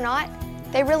believe it or not,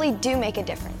 they really do make a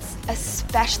difference,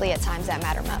 especially at times that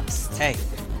matter most. Hey,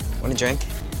 want a drink?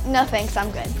 No thanks,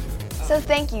 I'm good. So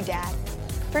thank you, Dad,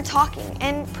 for talking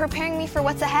and preparing me for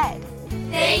what's ahead.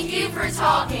 Thank you for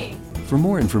talking. For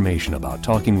more information about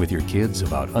talking with your kids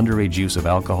about underage use of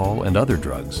alcohol and other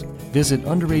drugs, visit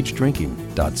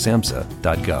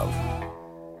underagedrinking.samhsa.gov.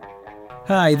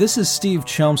 Hi, this is Steve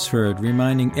Chelmsford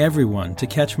reminding everyone to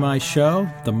catch my show,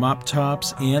 The Mop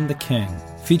Tops and the King,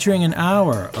 featuring an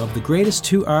hour of the greatest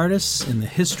two artists in the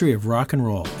history of rock and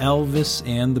roll, Elvis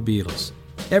and the Beatles.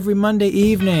 Every Monday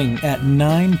evening at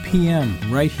 9 p.m.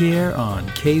 right here on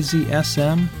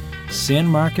KZSM, San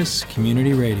Marcos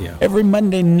Community Radio. Every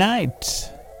Monday night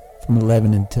from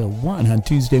 11 until 1 on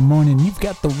Tuesday morning, you've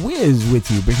got The Wiz with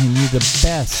you, bringing you the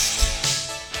best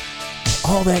of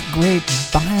all that great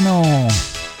vinyl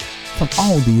from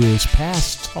all the years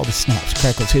past, all the snaps,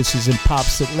 crackles, hisses, and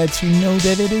pops that lets you know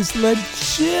that it is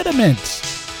legitimate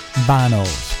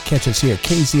vinyls. Catch us here at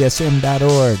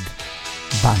kzsm.org.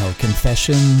 Vinyl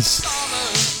Confessions.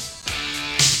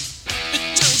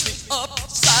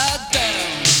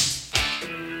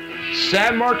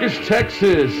 San Marcos,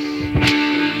 Texas,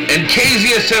 and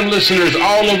KZSM listeners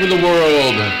all over the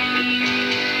world.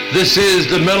 This is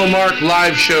the Metal Mark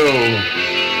Live Show.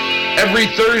 Every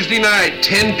Thursday night,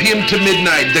 10 p.m. to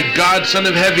midnight, the godson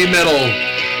of heavy metal,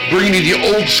 bringing you the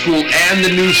old school and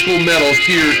the new school metal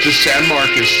here to San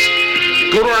Marcos.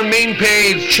 Go to our main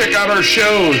page, check out our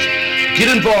shows, get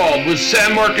involved with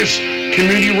San Marcos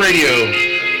Community Radio.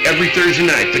 Every Thursday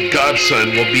night, the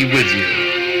godson will be with you.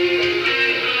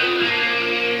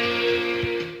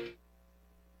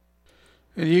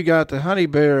 And you got the Honey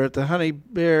Bear at the Honey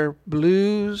Bear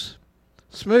Blues,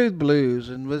 Smooth Blues,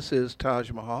 and this is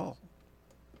Taj Mahal.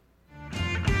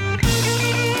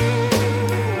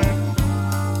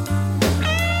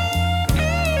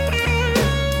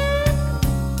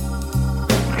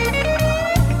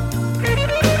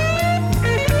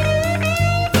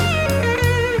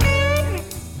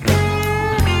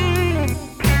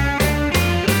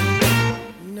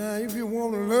 Now if you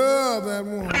want to love that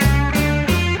woman,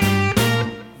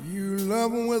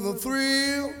 love 'em with a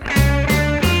thrill,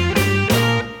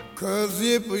 'cause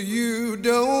if you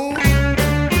don't,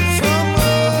 some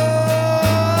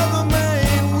other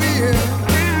man will.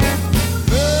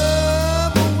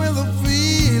 Love 'em with a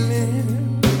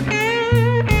feeling,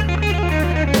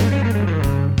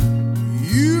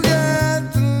 you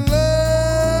got to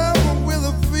love 'em with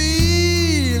a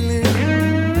feeling.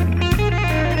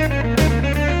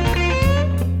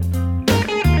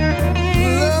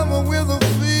 Love 'em with a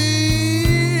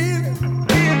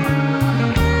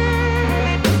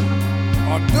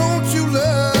or don't you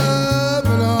love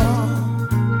it all?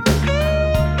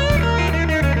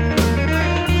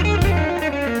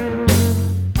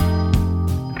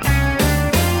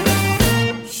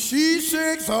 She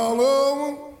shakes all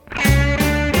over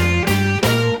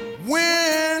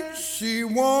when she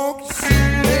walks. She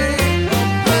made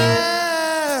a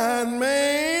blind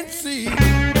man see,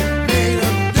 made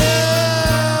a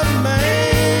dumb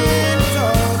man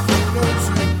talk. Don't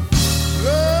you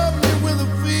love me with a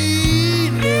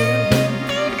feeling?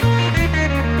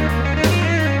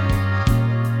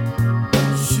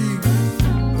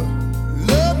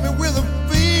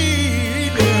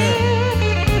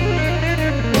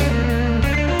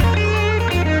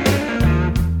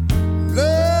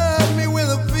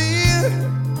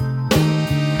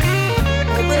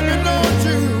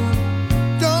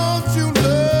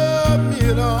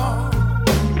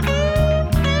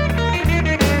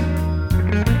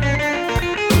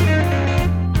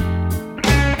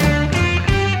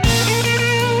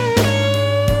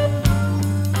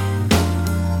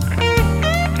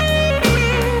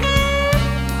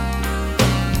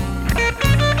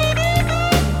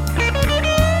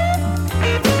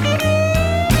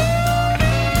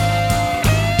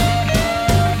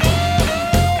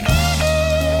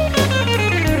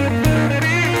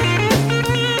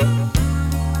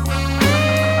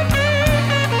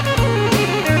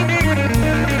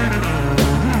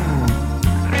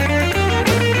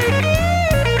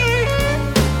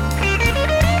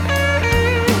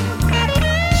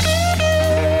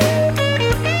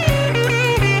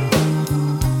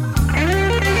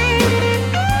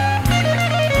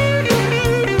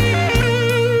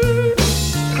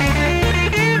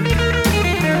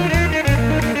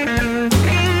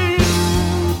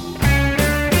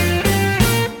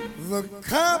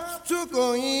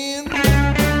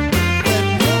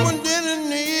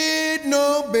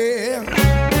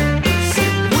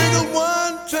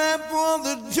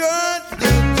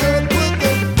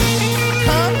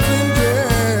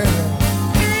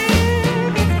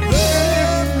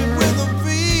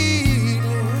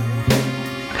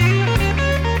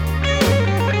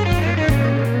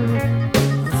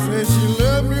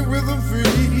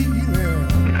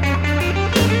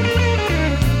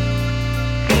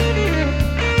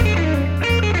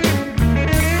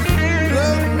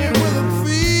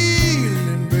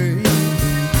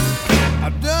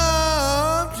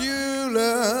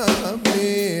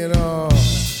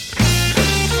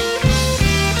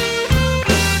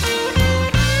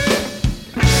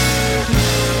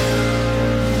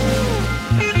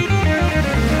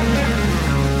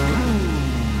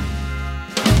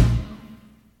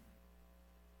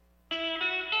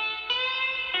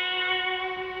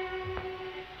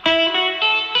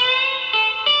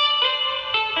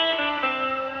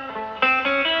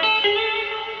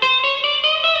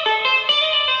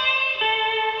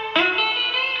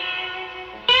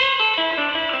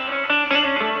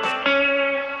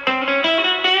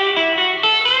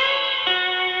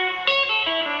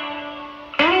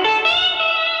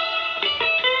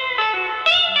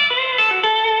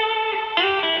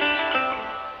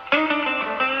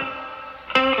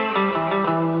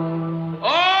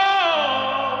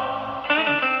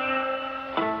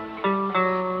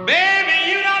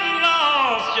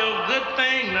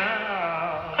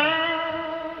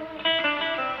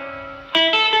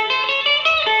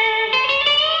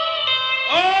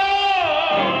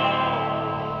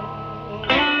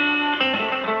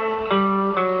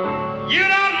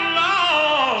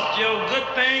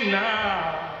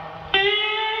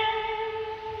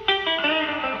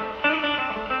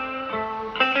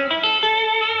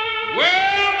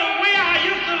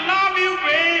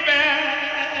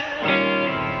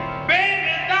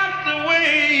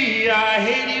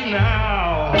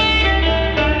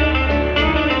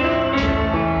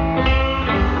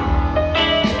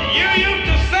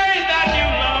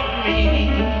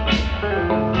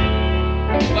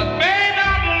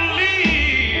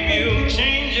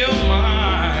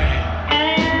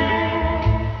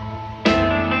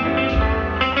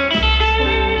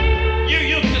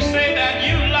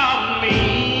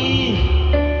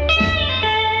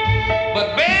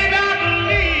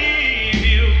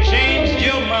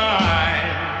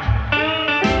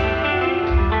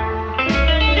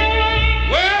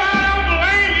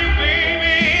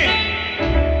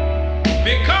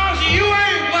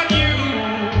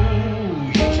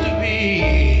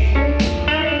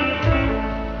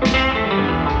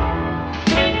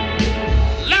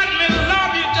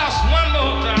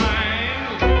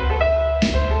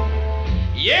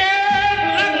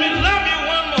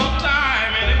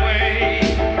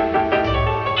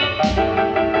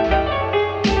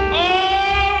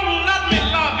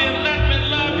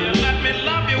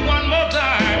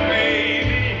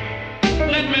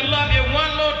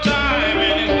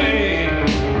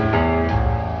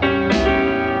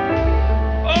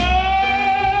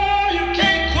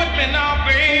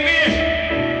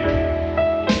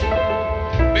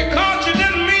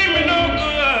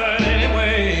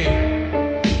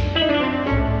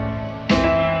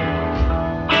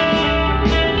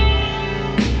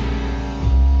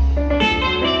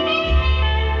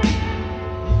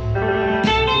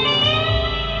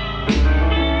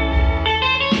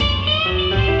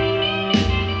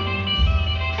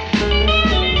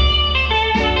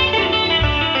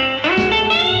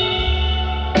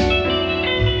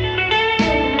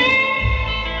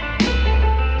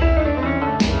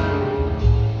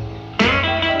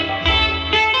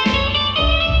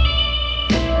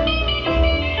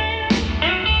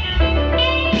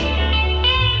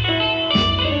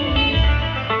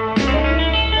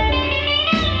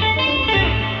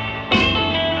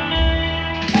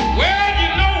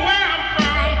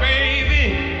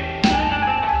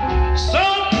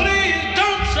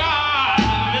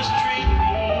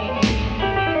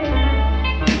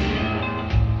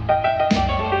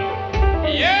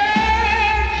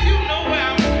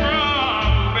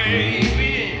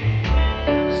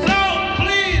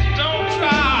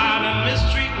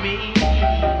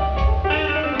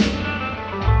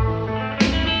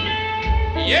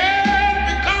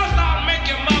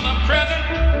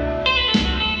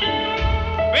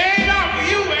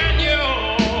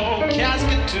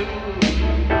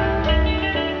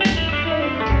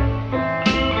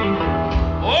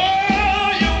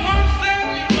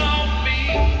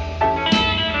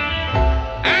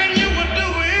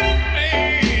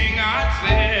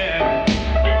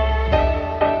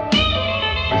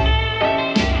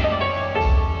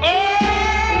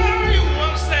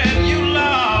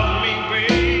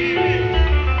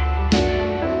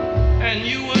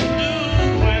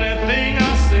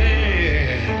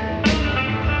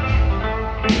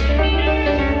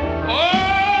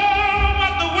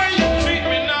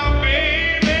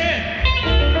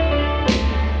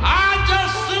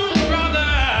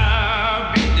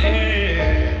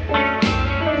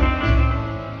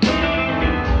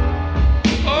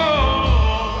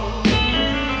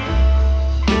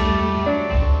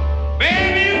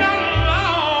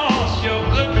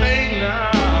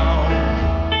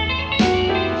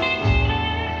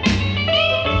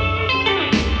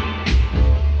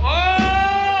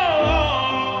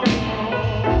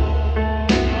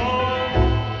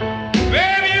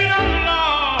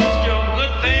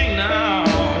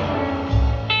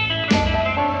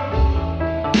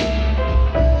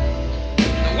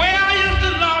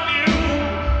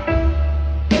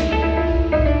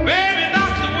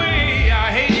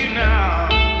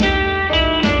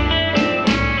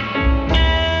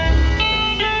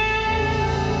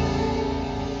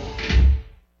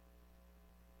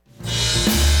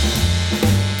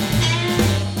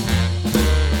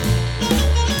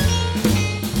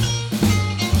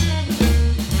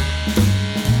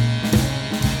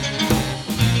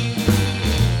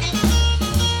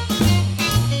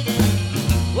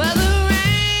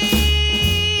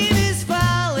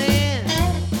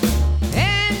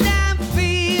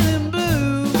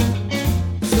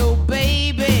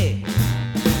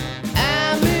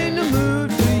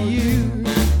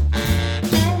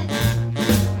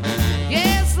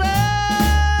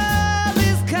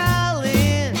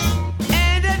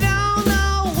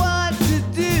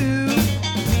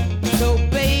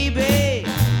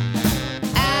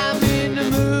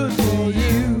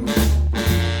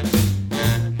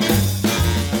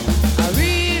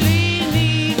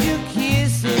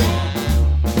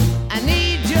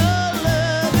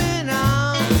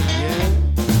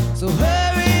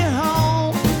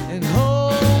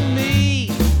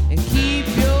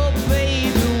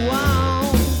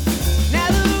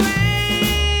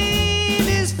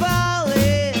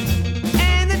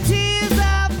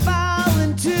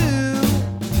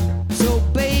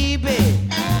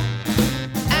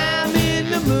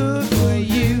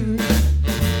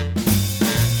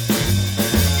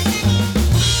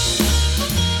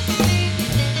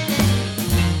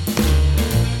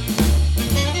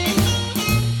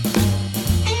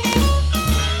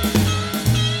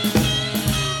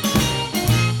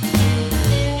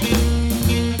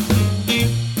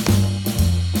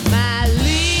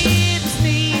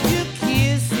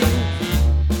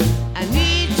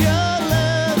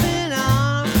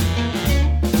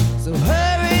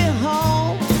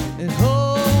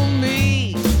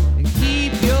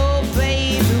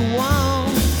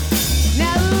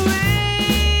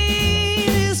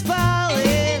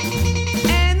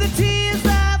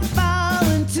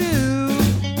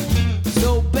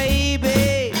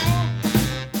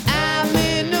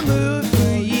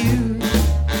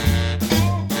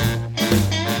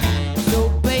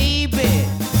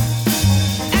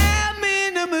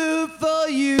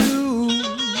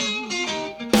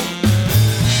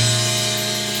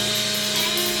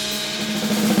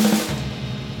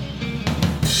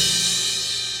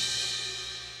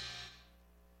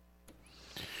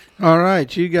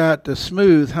 right, you got the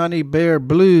Smooth Honey Bear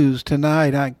Blues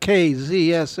tonight on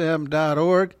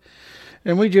KZSM.org.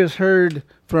 And we just heard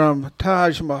from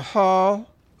Taj Mahal,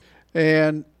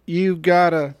 and You've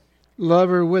Got a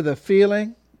Lover with a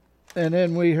Feeling. And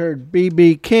then we heard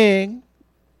B.B. King,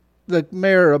 the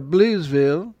mayor of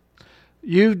Bluesville.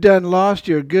 You've Done Lost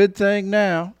Your Good Thing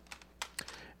Now.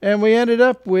 And we ended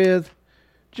up with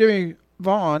Jimmy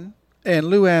Vaughn and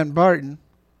Luann Barton,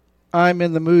 I'm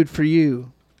in the Mood for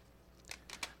You.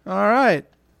 All right.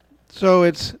 So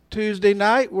it's Tuesday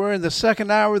night. We're in the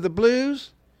second hour of the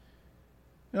blues.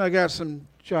 And I got some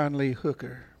John Lee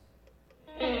Hooker.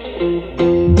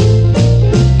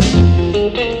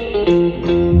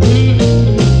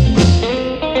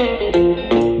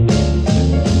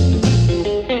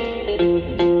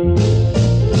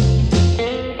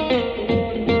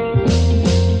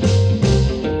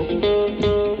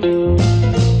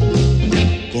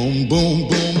 Boom, boom,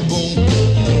 boom, boom.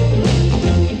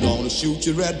 Gonna shoot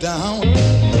you right down,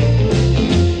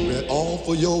 right off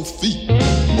of your feet.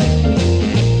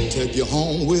 Take you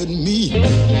home with me,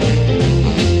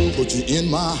 put you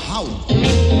in my house.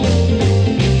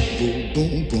 Boom,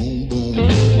 boom, boom, boom.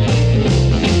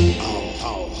 How,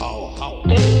 how, how, how.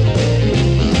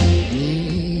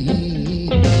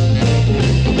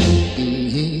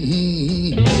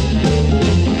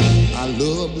 I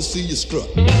love to see you strut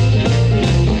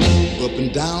up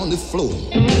and down the floor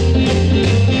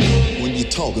when you're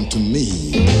talking to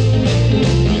me.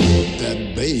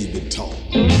 That baby talk,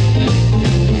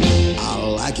 I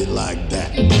like it like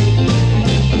that.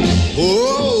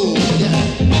 Oh,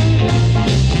 yeah.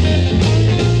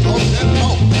 Talk that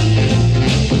talk.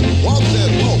 Walk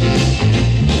that walk.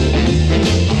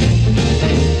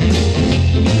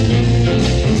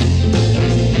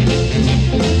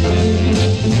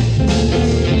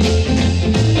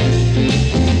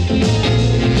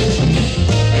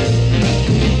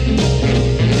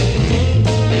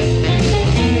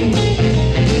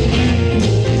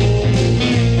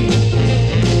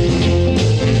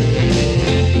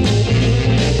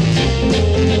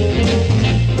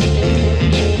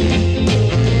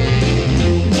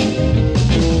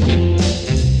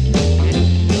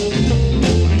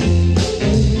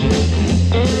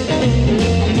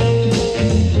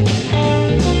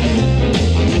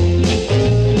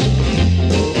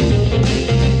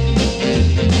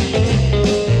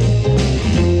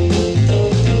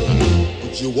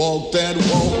 Walk that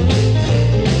walk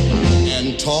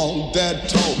and talk that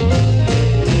talk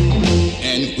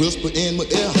and whisper in my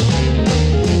ear,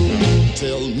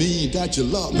 tell me that you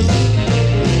love me.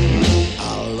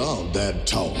 I love that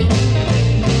talk.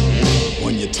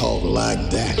 When you talk like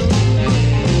that,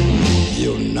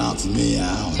 you knock me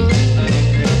out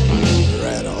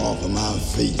right off of my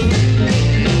feet.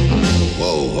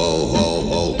 Whoa, whoa, whoa,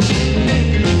 whoa.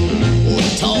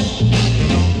 Oh, talk.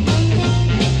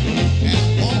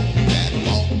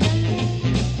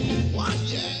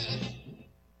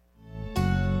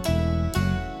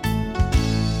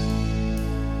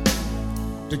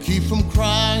 To keep from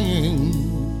crying,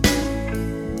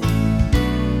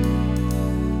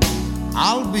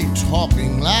 I'll be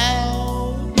talking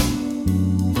loud,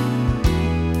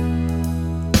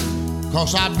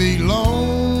 'cause I be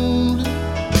lonely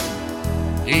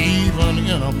even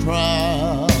in a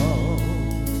crowd.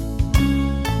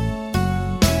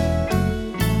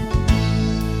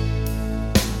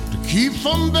 To keep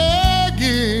from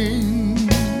begging,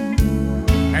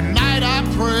 at night I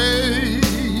pray.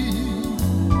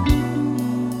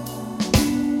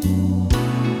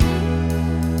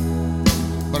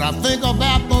 But I think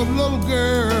about the little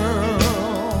girl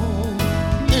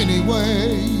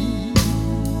anyway.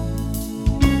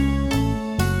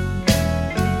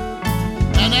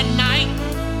 And at night,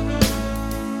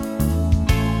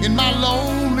 in my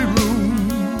lonely room,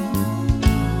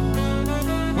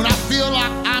 when I feel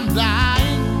like I'm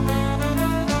dying,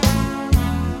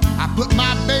 I put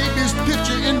my baby's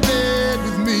picture in bed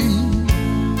with me.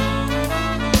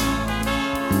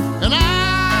 And I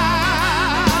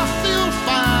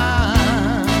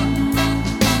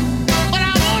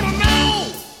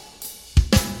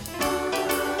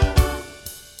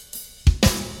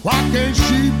why can't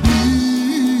she be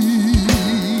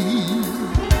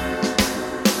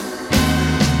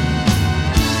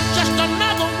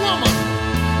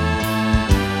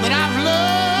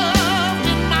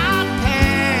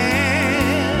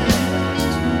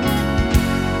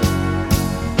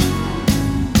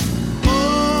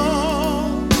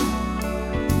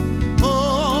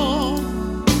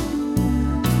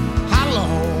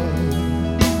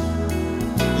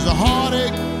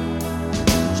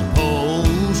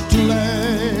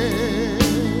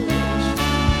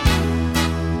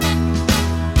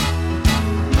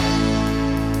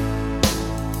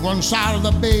One side of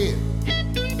the bed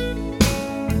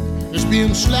is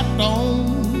being slept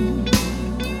on.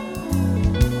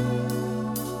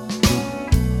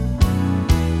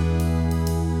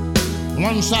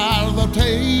 One side of the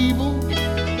table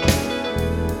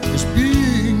is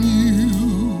being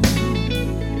used.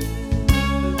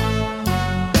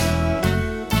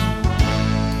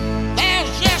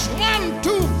 There's just one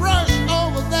toothbrush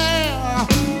over there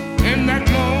in that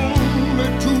lonely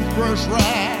toothbrush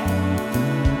rack.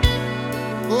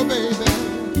 Oh, baby.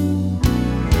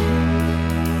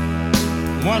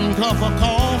 One cup of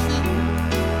coffee,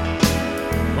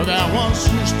 but that one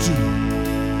switched to.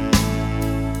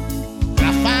 And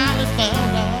I finally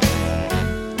found out.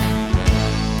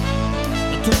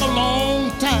 It took a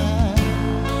long time,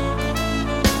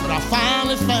 but I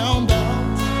finally found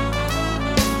out.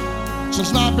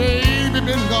 Since my baby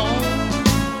been gone.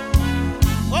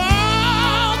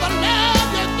 Oh, the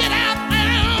love you get out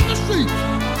there on the street.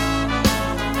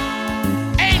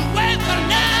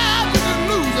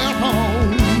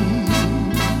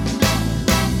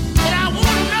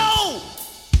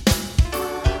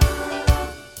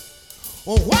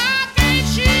 Well, why can't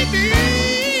she be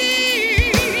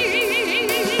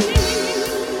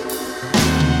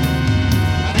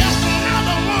just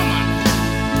another woman?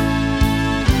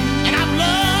 And I've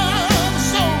loved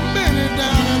so many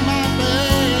down in my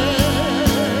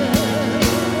bed.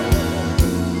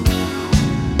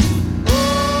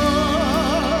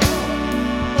 Oh,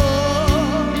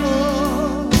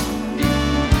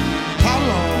 how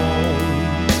long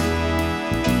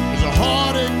is a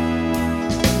heartache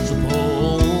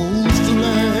supposed to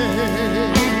last?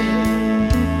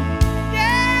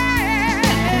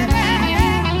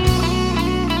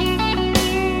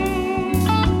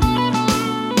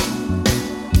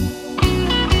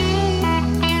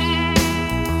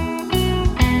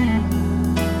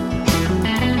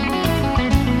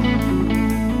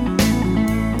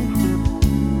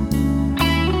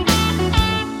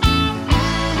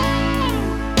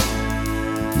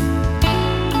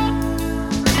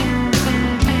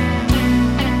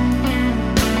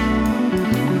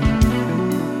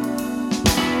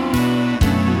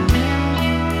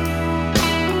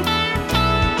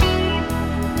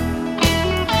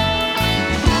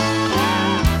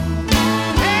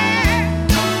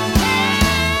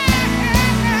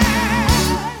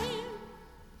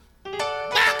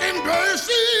 Back in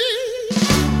W.C.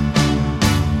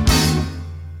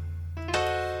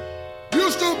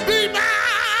 used to be my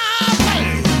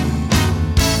babe.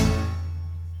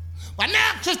 But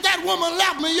now since that woman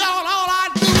left me, y'all, all I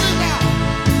do is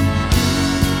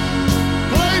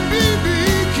play B.B.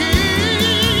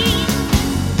 King.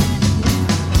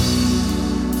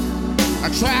 I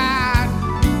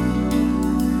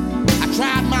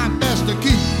tried my best to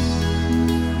keep.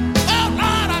 Oh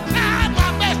Lord, I tried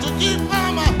my best to keep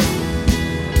mama.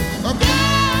 I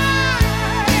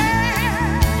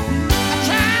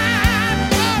tried,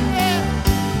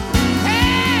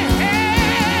 hey,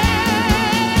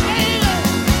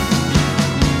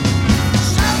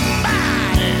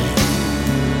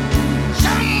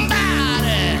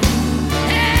 somebody,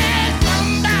 hey,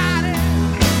 somebody.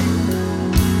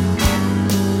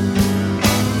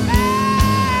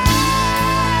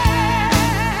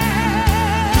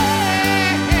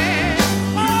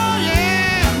 Oh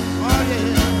yeah, oh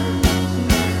yeah.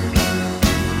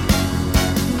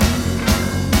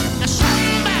 Now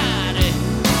somebody,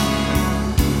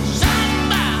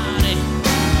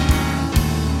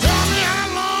 tell me how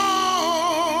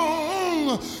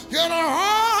long can a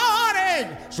heartache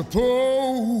supposed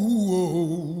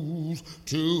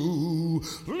to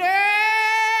last?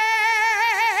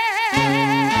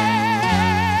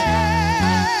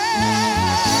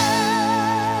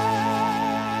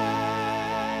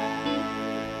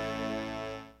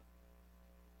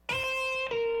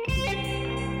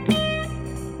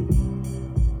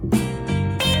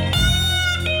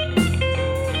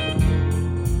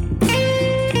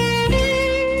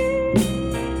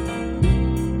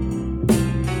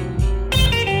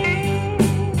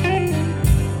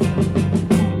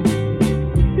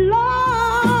 Ooh,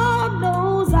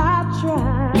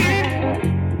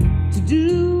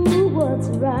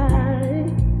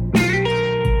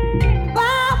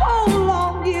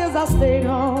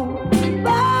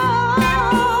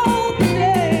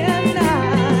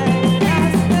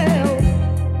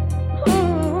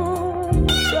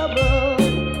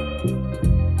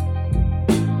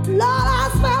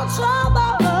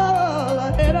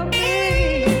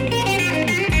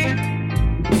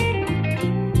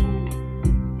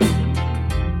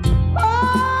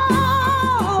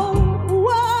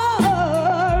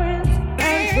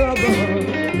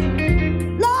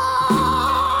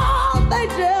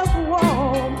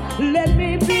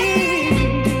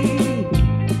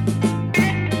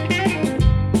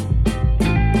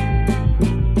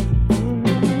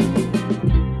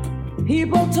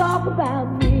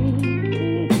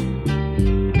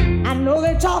 know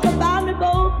they talk about me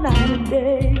both night and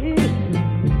day,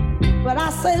 but I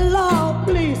say, Lord,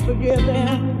 please forgive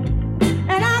them.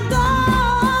 And I go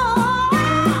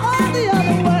the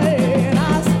other way, and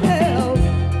I smell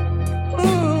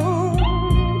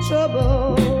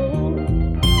trouble.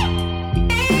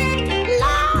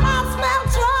 Lord, I smell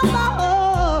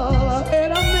trouble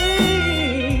ahead of me.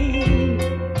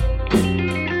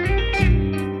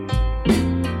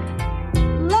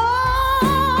 Lord,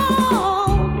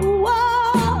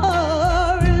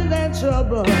 worries and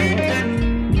trouble.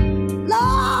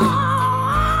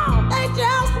 Lord, they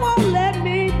just won't let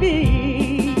me be.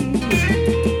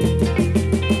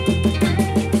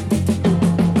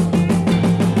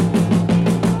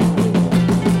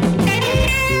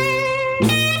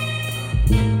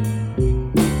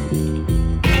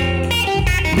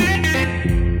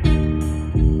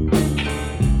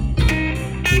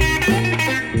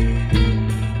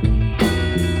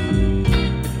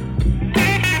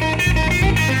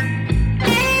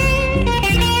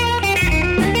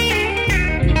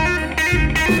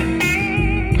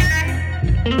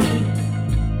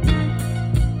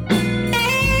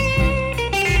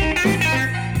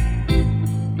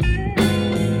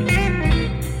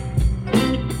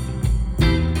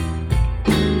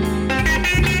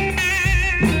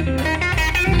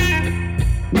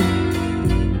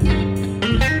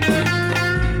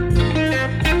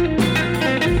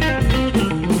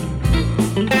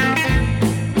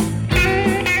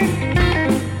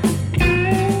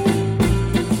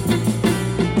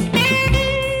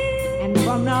 And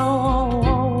from now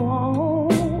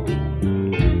on,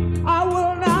 I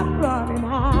will not run and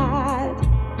hide.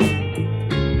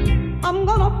 I'm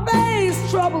gonna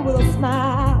face trouble with a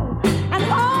smile and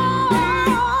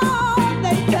hope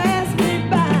they pass me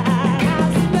by. I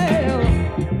smell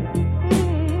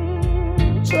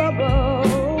trouble.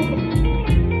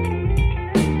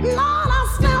 Lord,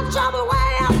 I smell trouble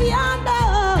way up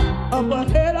yonder, up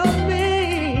ahead of me.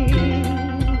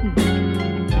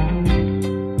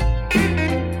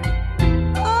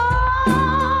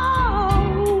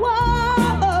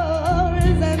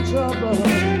 Worries and trouble.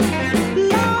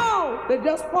 Lord, they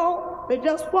just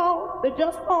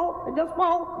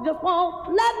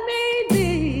won't let me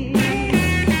be.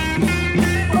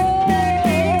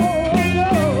 Oh,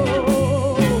 no.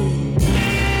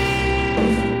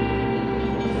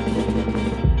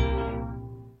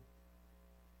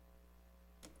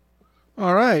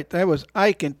 All right, that was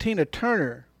Ike and Tina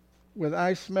Turner with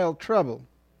I Smell Trouble.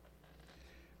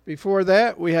 Before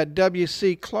that, we had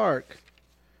W.C. Clark.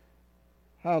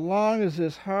 How long is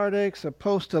this heartache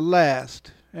supposed to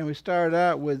last? And we started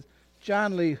out with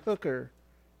John Lee Hooker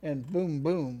and Boom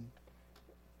Boom.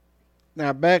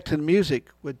 Now back to the music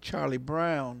with Charlie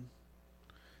Brown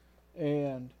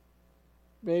and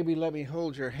Baby Let Me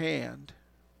Hold Your Hand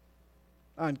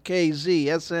on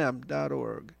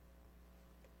kzsm.org.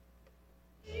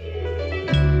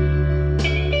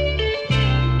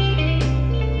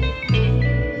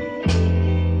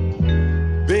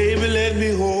 Baby, let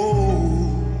me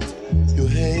hold your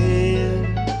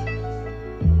hand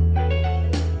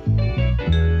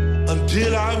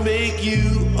until I make you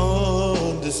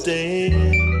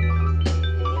understand.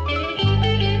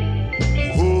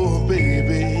 Oh,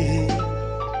 baby,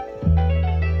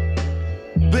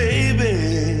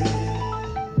 baby,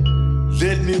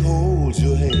 let me hold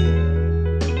your hand.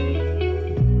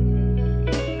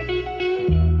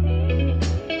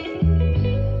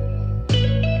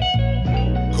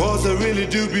 Cause I really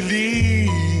do believe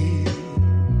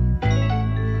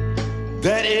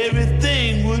that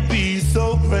everything would be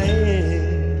so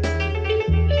grand.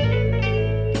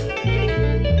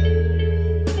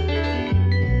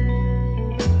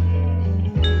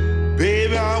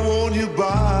 Baby, I want you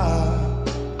by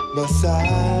my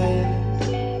side.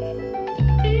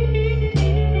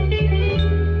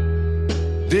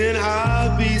 Then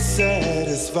I'll be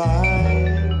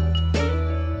satisfied.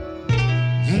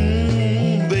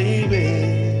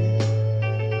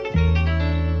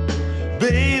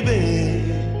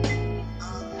 Baby,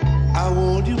 I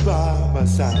want you by my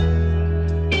side.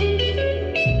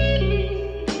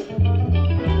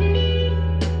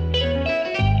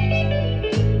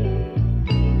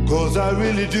 Cause I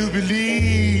really do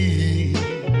believe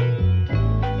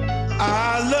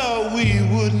our love we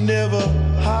would never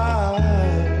hide.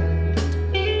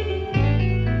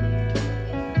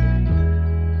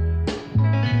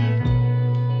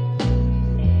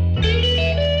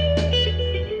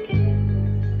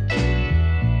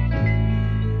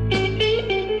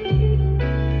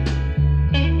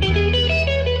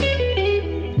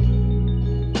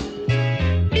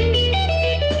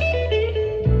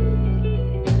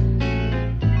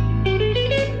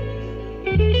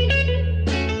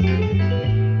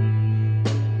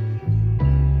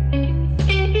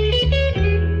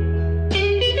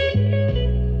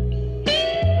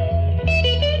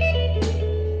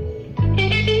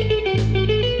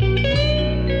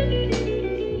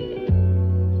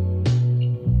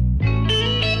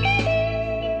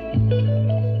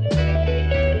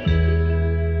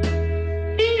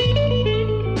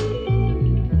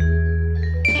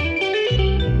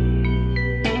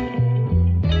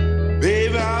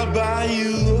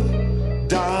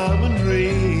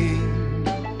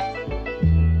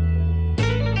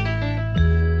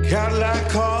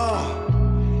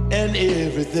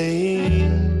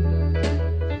 everything.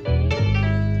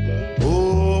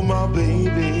 Oh, my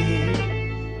baby,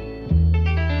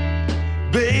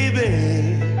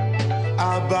 baby,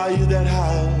 I'll buy you that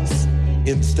house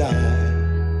in style.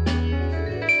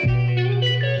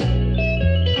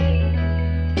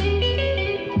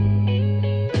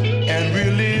 And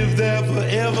we'll live there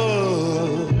forever.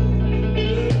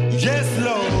 Yes,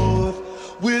 Lord,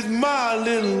 with my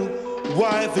little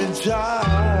wife and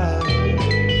child.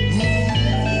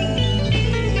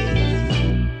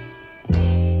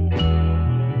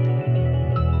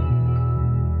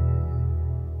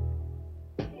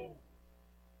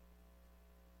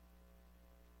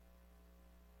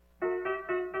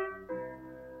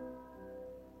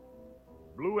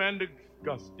 Blue and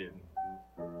disgusted.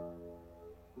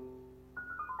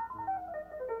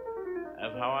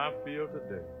 That's how I feel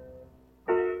today.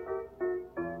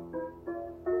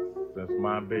 Since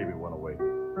my baby went away.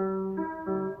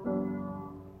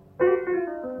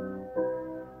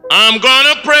 I'm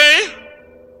gonna pray,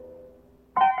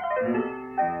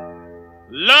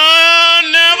 Lord,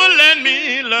 never let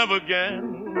me love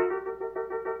again.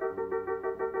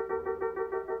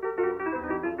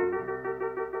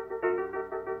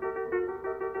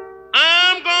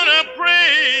 I'm gonna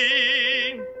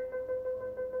pray,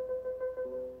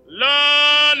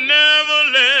 Lord, never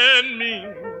let me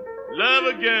love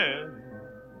again.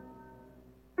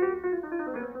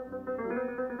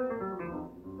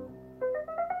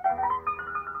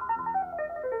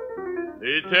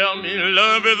 They tell me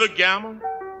love is a gamble,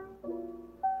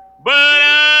 but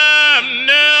I've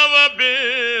never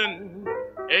been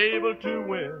able to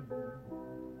win.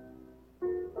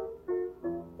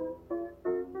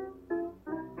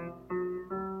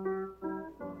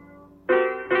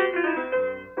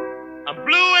 I'm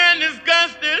blue and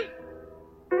disgusted.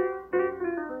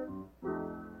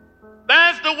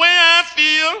 That's the way I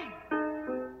feel.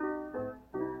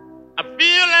 I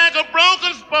feel like a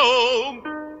broken spoke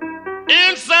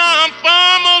in some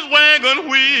farmer's wagon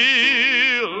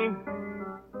wheel.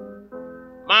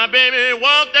 My baby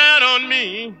walked out on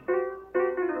me.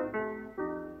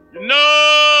 You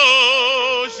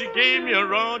know, she gave me a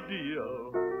raw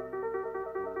deal.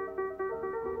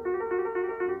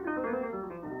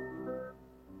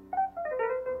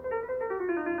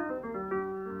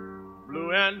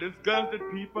 Blue and disgusted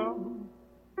people,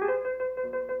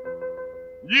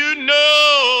 you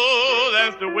know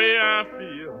that's the way I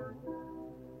feel.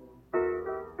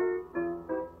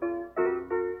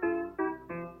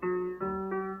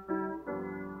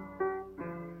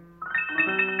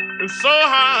 It's so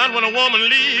hard when a woman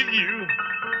leaves you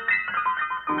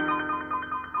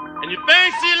and you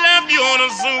think she left you on a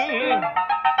Zoom.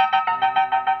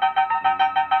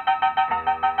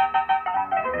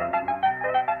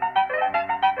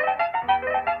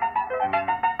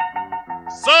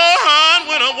 So hard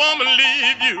when a woman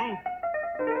leaves you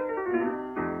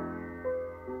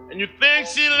and you think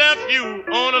she left you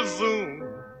on a Zoom.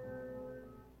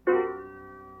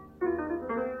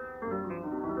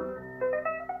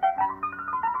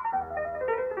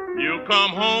 You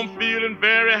come home feeling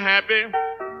very happy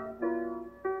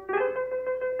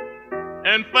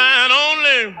and find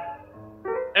only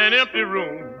an empty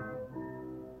room.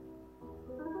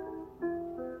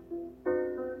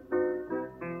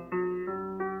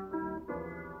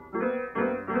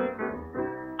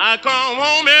 I come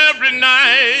home every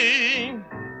night.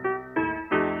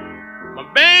 My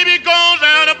baby goes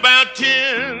out about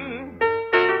 10.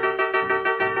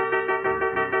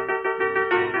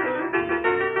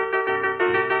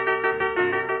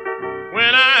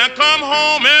 When I come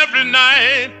home every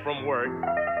night from work,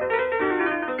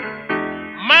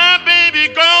 my baby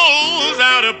goes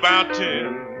out about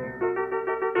 10.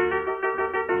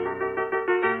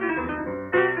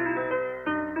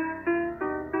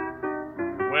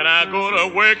 When I go to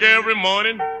work every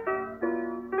morning,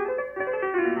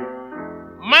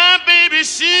 my baby,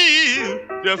 she's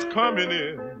just coming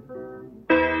in.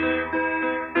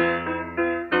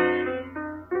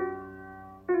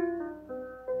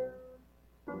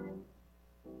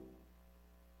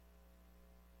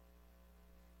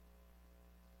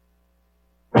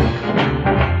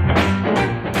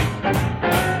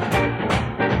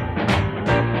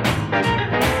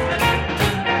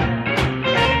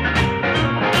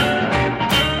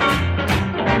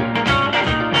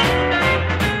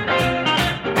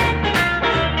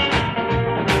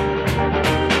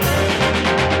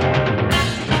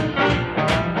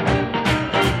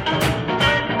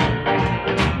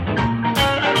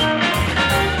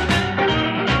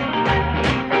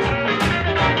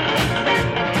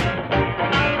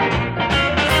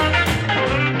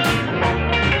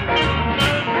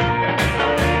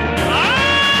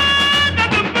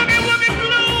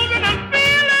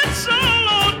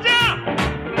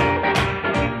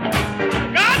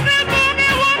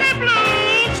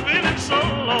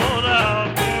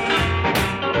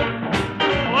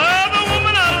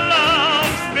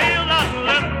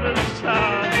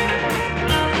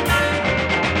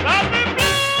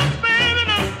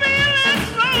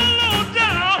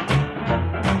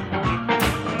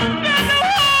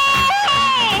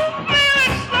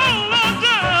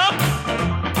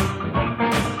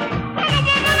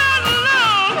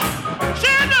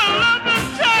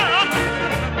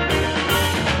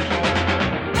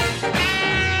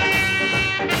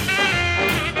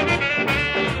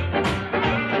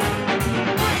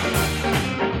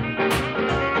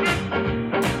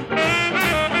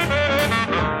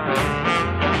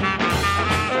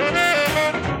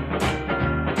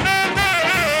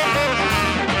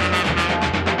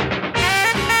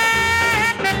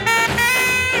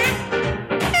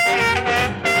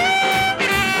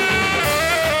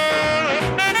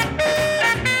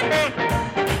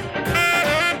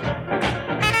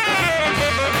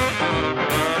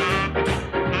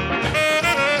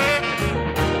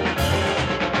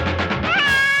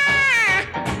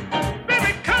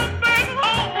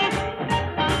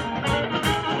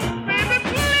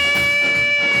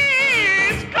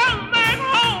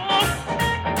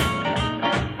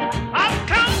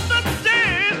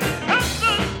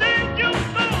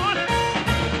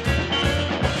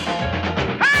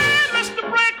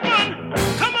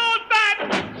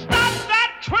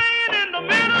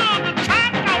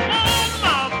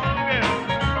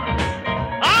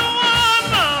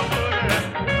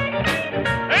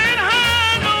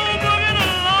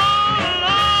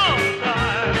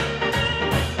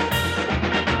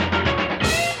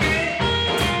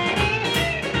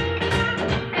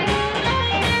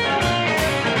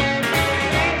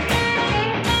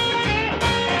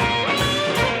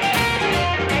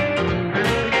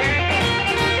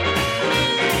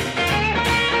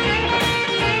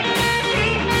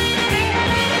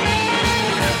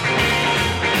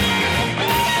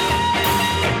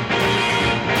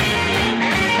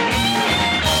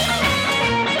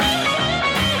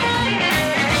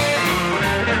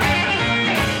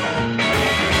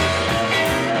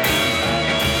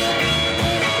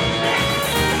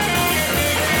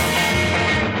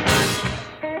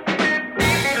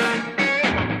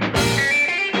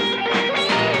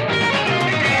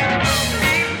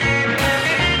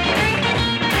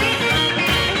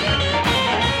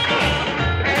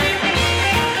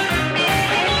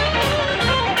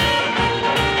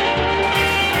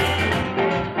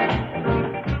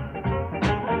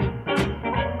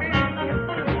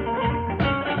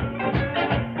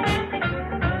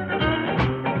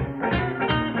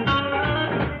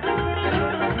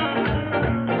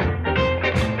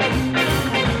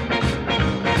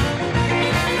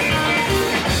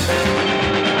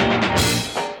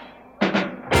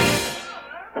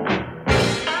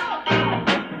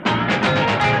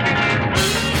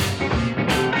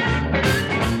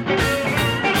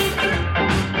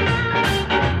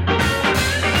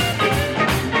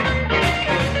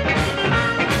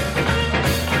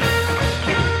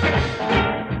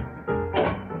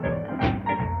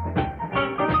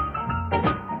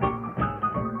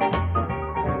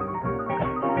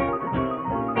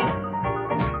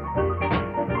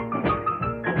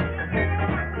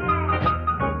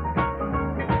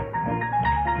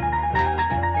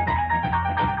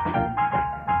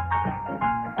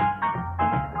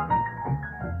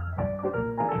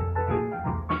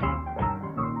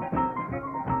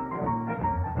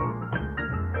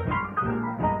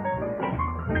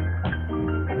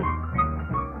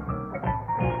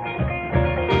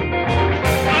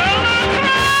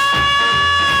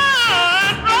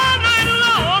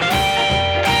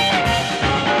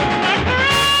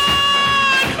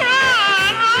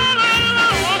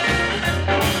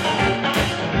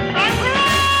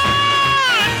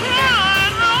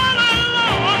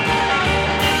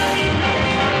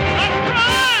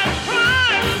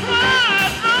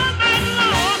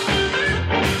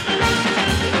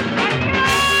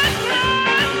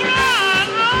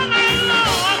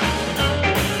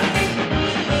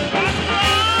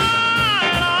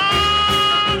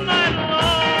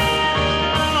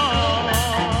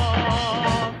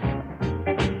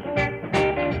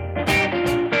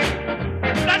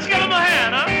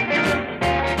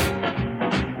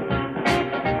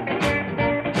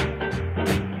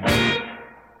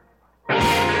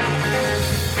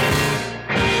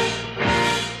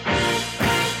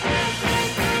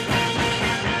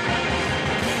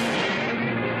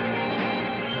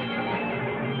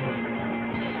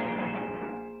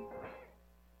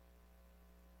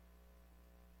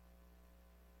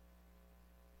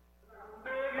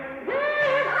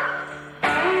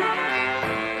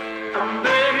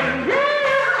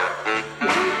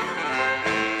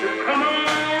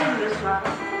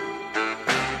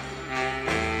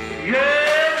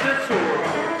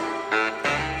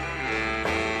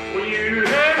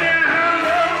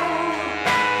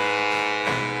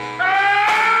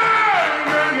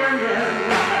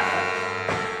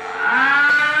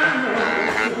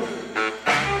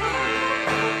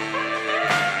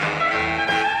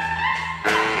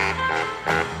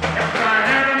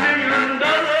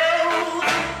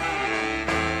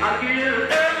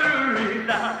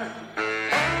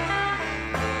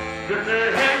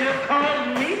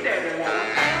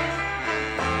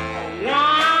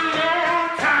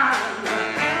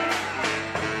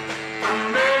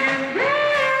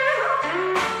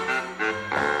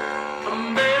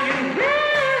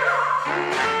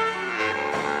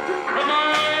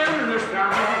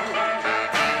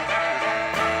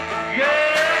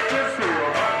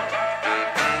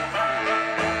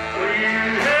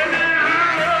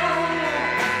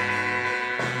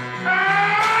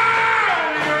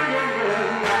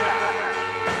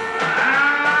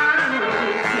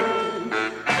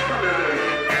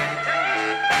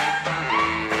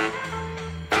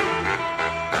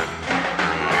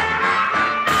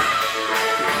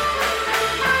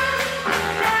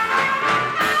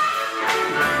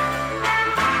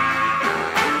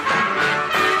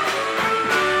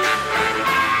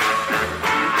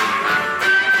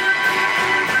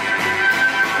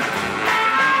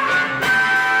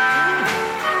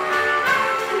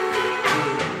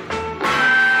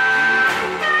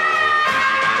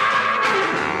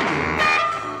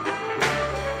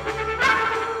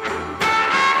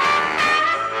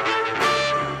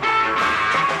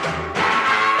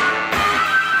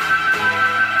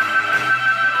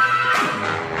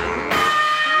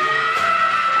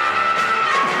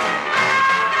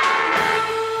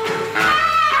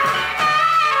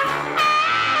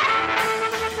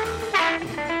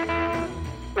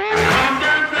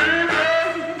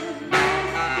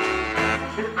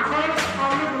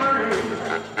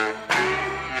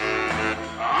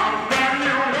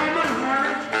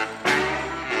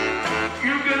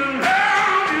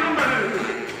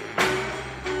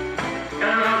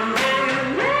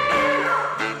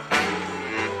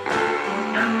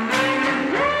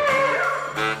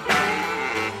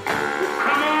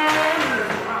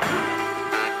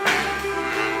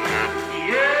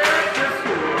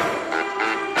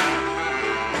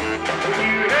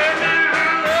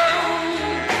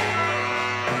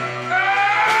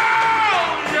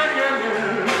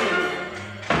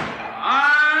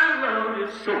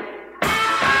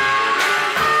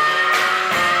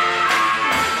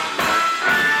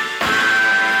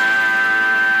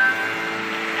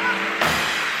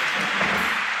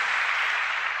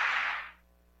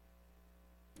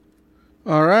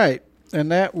 All right.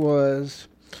 And that was,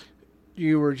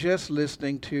 you were just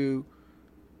listening to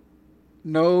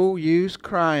No Use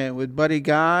Crying with Buddy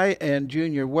Guy and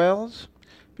Junior Wells.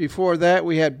 Before that,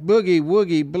 we had Boogie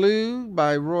Woogie Blue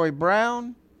by Roy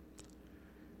Brown.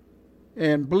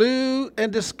 And Blue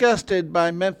and Disgusted by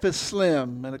Memphis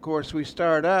Slim. And of course, we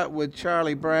start out with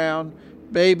Charlie Brown,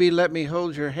 Baby Let Me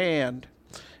Hold Your Hand.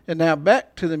 And now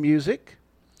back to the music.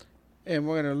 And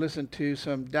we're going to listen to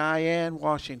some Diane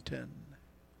Washington.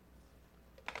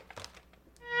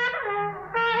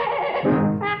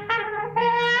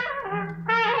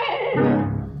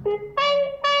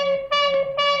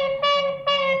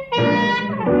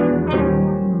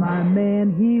 My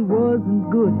man, he wasn't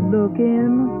good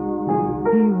looking.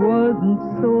 He wasn't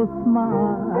so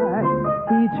smart.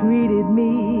 He treated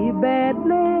me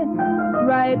badly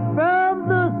right from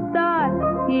the start.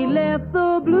 He left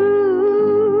the blues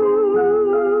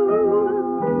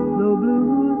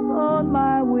on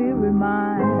my weary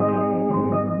mind.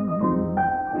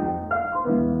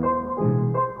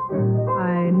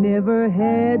 I never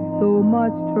had so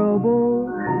much trouble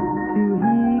till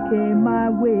he came my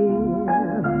way.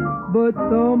 But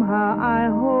somehow I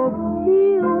hope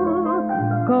he'll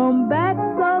come back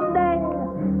someday.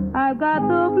 I got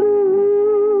the blues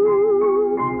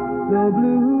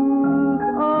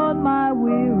on my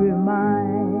weary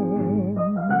mind.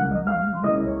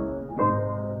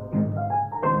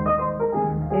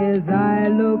 As I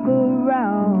look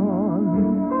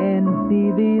around and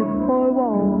see these four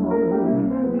walls,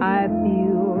 I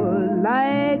feel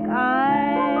like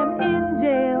I'm in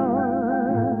jail.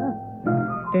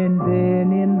 And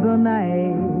then in the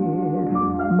night,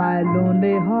 my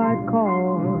lonely heart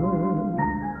calls,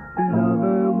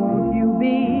 lover, won't you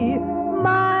be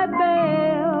my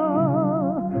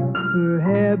bail?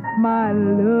 Perhaps my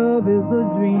love is a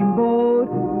dreamboat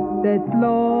that's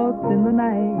lost in the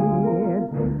night,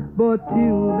 but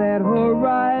till that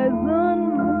horizon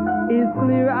is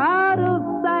clear out of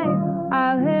sight,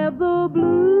 I'll have the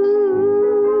blues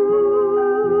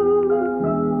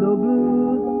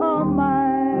on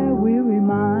my weary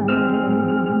mind.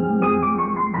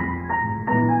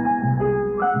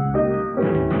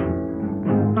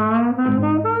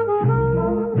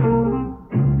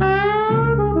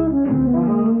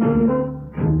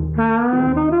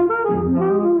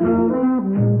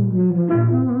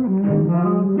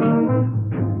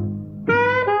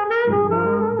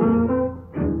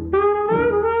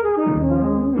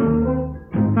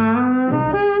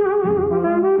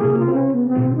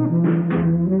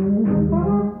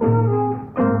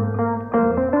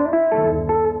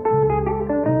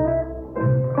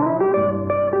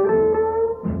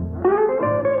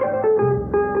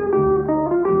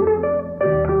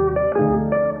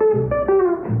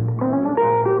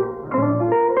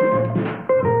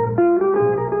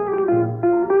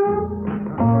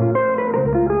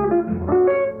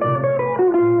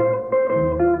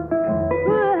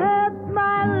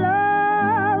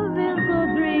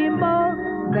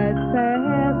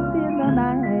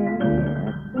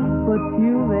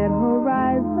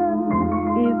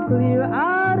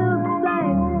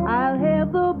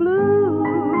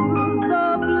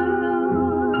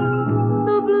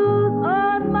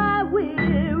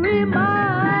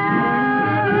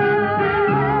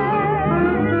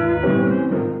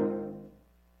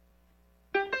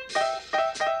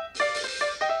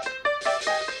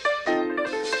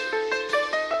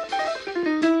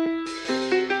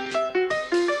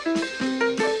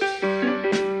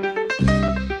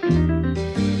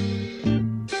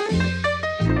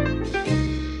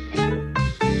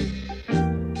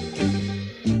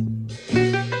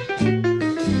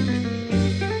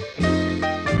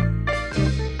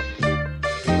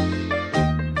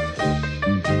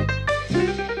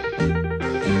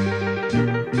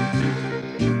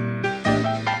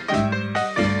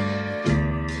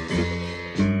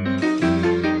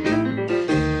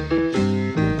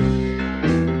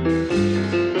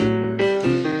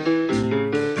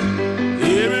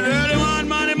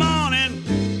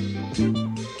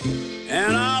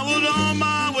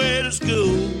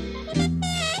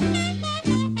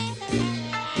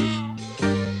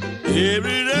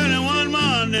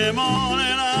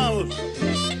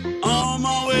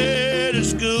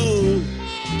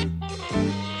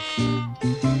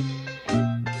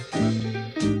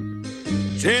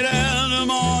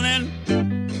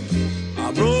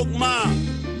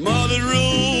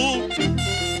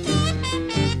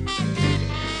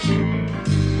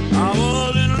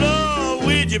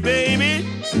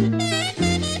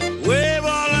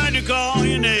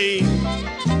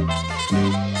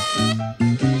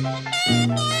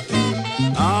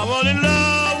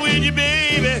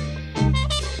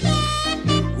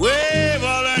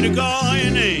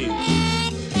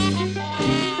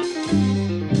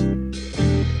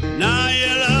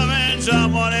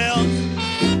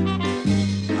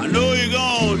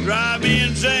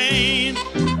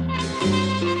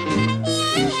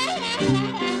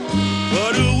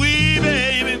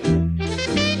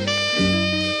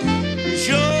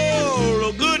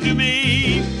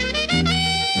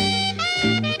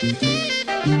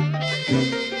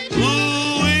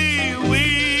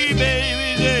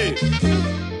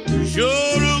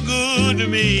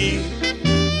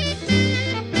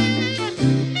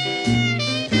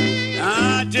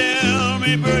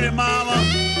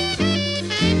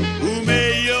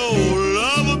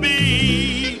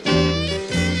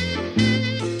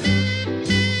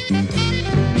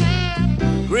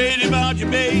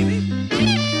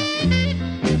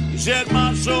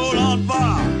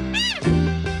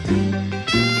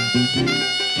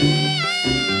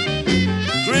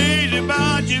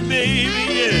 about you, baby,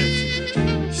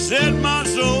 yes, set my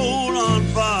soul on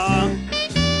fire.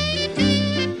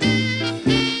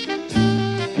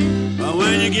 But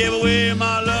when you give away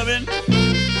my loving,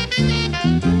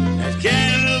 that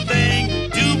candy little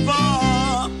thing too far.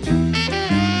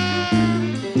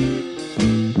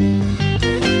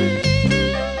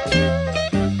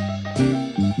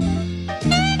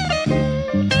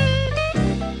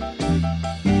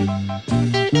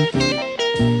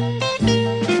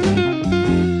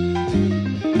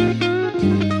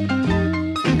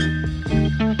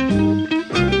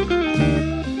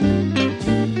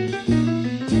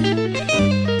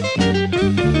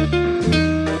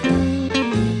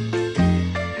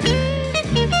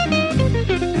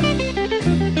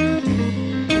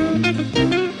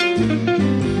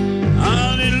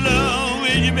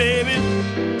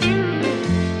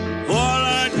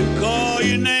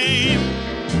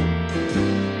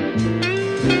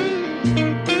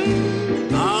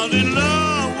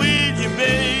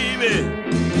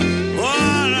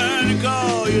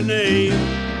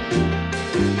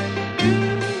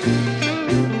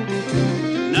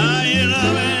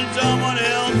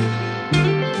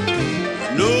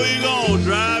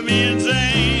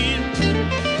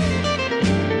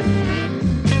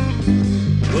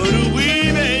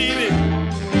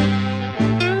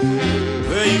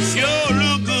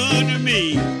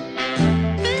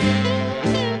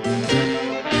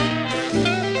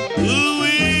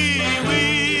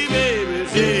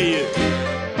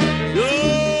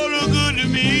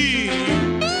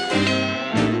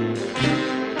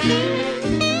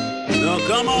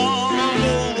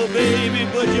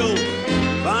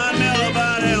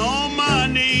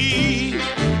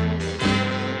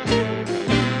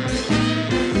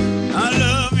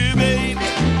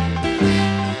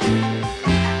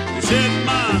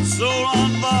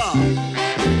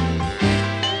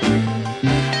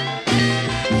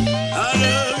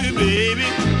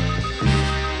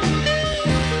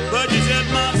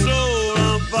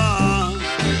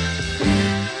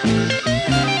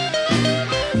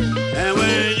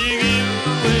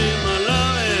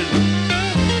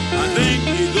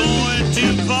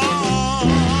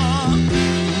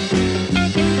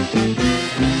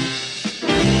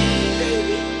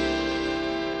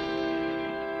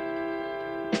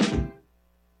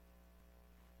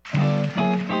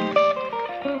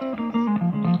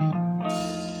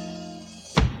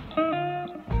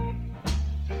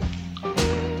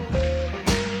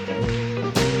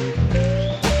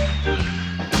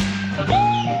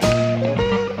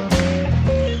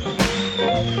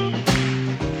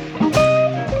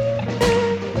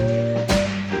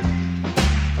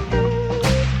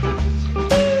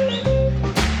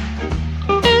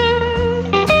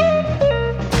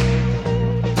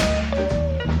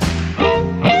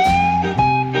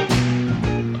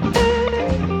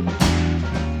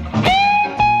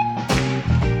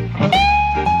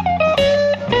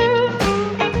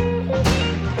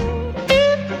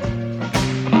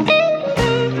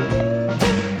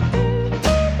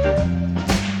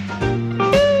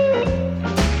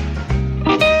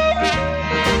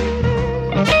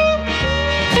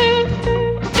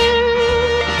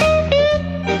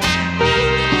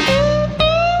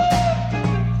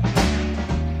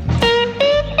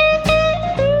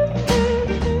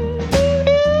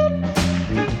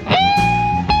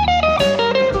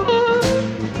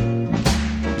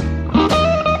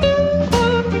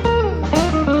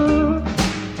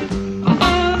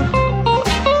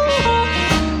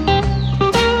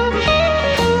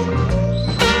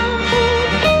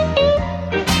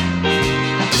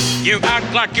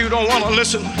 Like you don't want to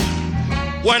listen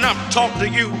when I'm talking to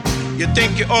you. You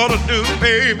think you ought to do,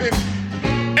 baby,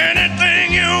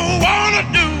 anything you want to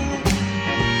do.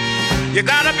 You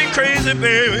gotta be crazy,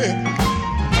 baby.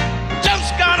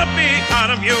 Just gotta be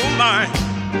out of your mind.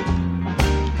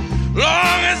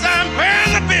 Long as I'm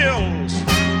paying the bills,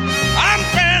 I'm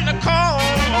paying the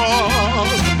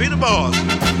cost to be the boss.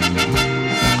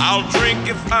 I'll drink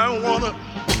if I wanna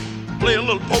play a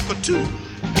little poker too.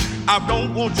 I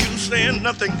don't want you saying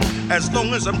nothing as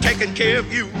long as I'm taking care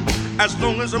of you, as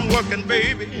long as I'm working,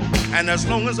 baby, and as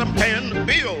long as I'm paying the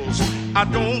bills. I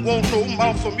don't want no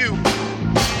more from you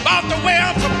about the way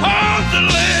I'm supposed to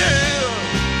live.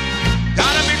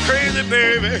 Gotta be crazy,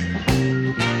 baby.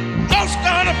 Just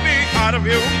gotta be out of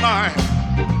your mind.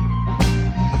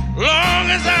 Long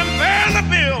as I'm paying the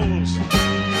bills,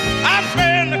 I'm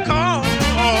paying the cost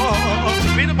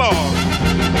to be the boss.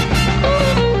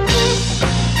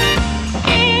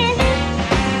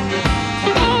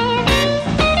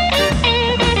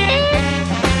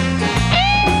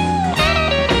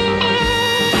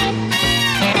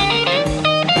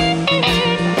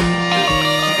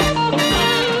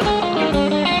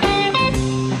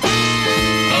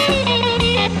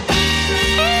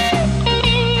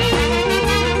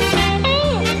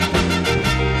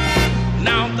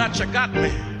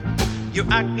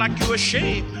 act like you're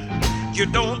ashamed. You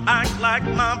don't act like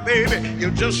my baby,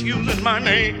 you're just using my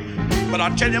name. But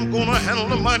I tell you I'm gonna handle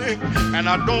the money, and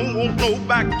I don't want no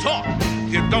back talk.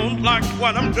 You don't like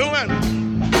what I'm doing,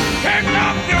 pack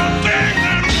up your things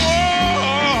and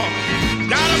walk.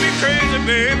 Gotta be crazy,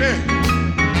 baby,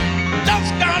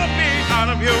 just gotta be out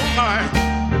of your mind.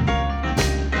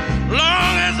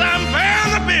 Long as I'm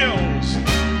paying the bills,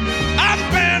 I'm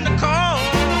paying the cost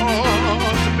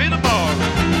to be the boss.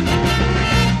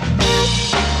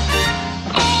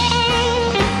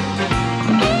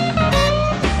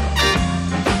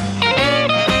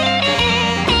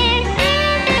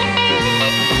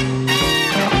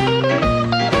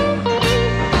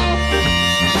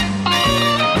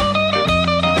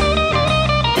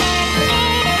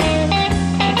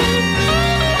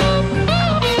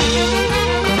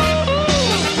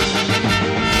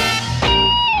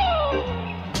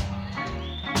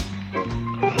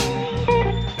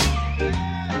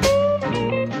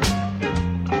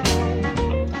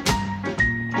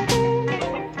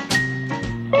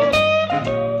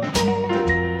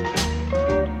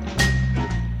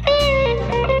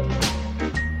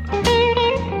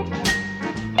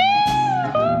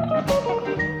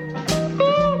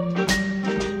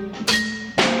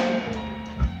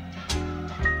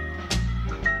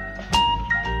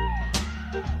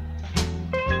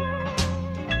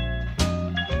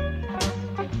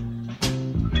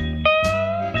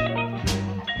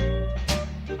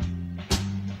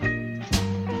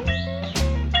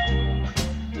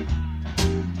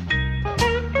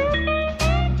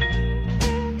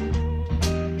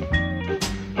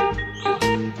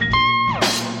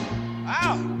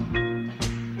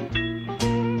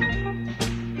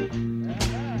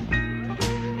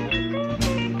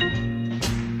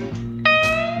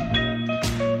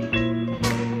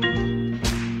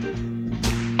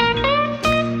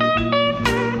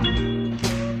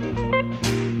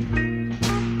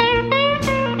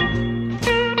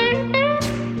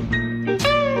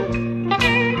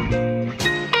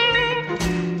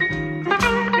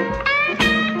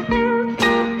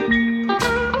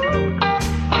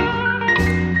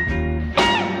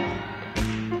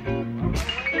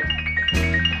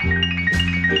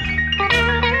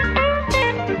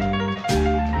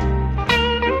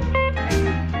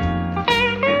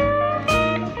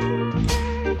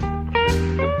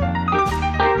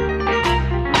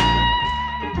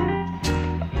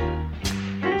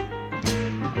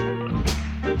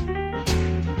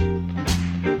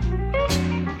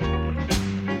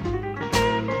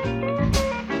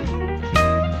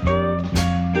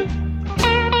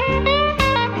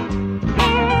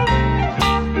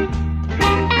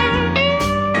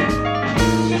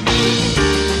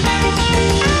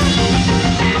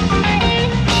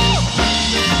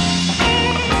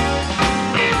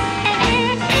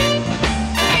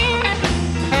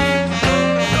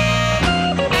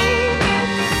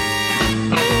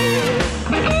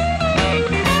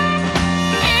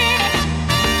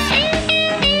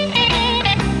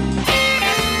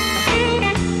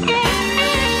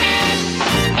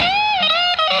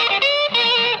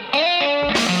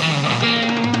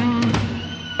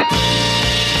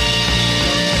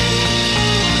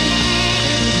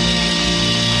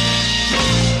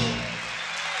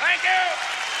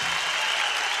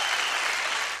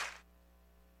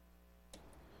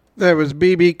 That was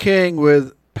B.B. King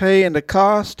with Paying the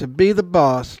Cost to Be the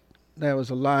Boss. That was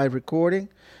a live recording.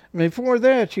 And before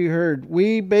that, you heard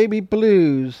Wee Baby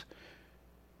Blues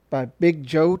by Big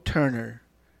Joe Turner.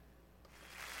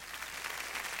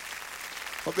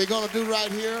 What we're going to do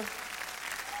right here,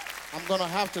 I'm going to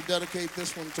have to dedicate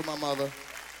this one to my mother.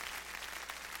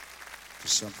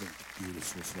 It's something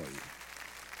beautiful for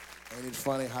you. Ain't it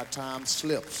funny how time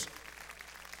slips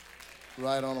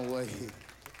right on away?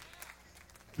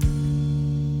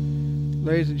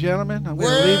 Ladies and gentlemen, I'm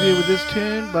going to leave you with this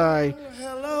tune by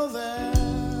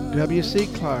W.C.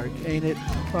 Clark. Ain't it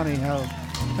funny how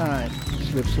time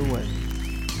slips away?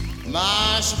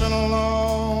 It's been a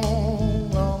long,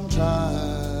 long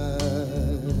time.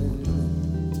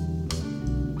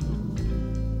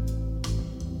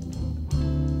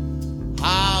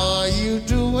 How are you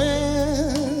doing?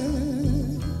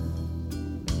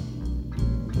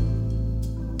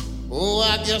 Oh,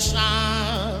 I guess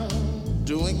I'm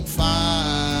doing fine.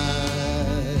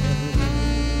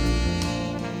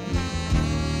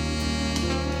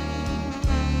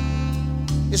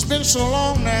 It's been so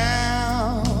long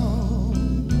now,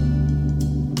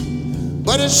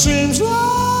 but it seems like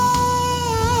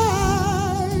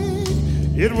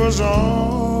it was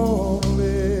only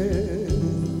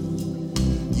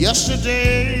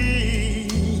yesterday.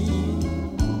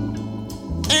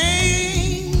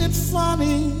 Ain't it funny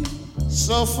funny,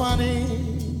 so funny.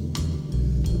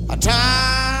 A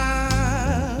time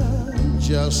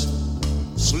just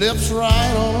slips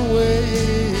right on away.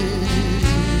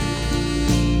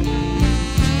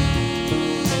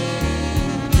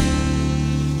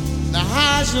 Now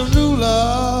how's your new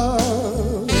love?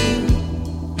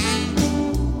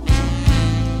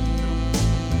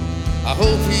 I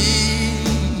hope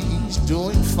he's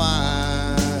doing fine.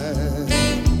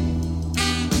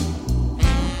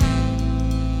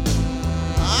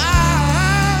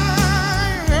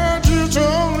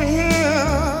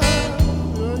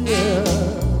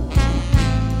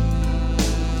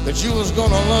 That you was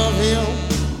gonna love him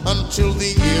until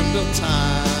the end of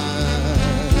time.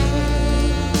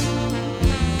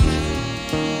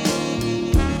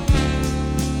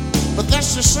 But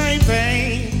that's the same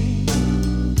thing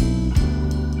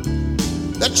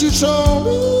that you told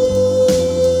me.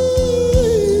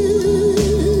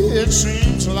 It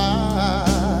seems like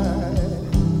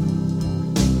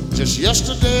just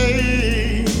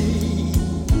yesterday.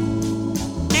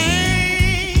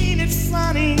 Ain't it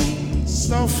funny?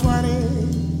 So funny,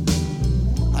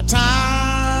 a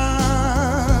time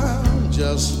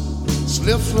just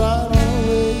slips right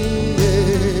away.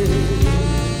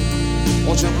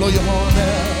 Won't you blow your horn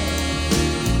there?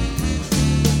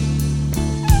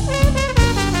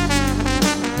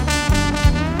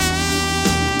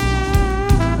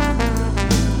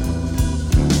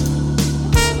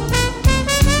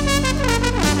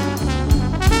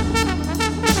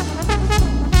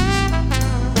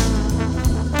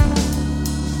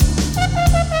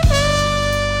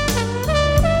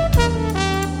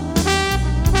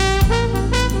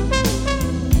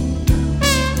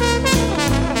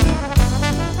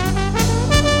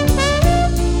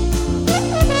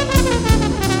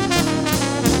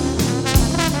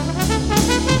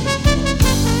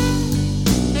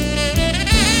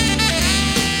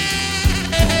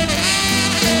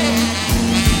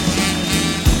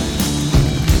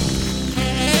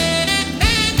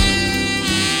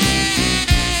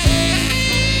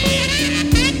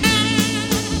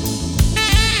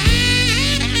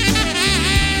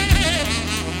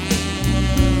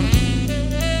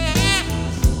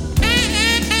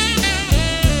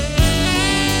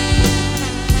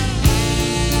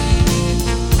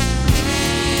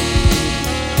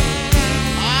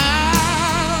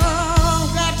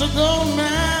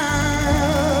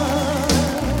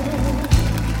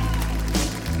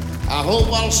 I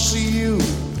hope I'll see you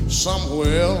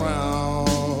somewhere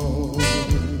around.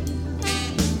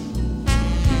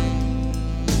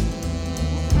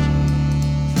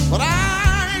 But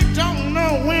I don't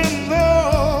know when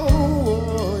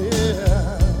though,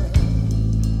 yeah,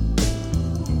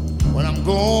 when I'm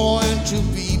going to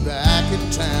be back in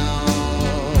town.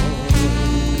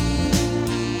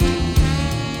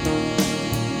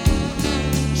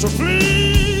 So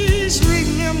please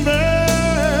remember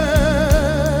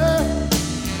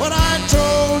what I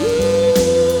told you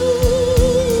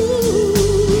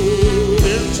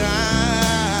in time.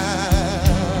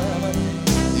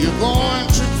 You're going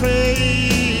to pay.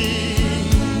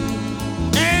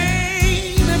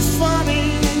 Ain't it funny,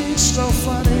 so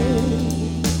funny?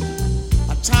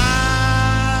 A time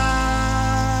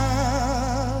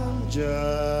just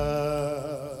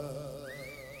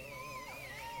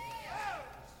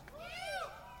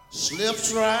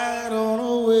slips right on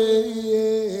away.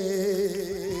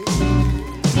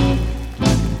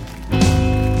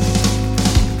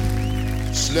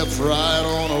 Slips right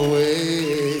on away.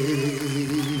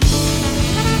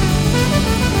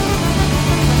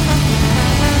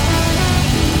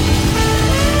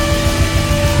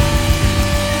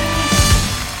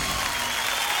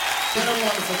 What a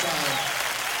wonderful time.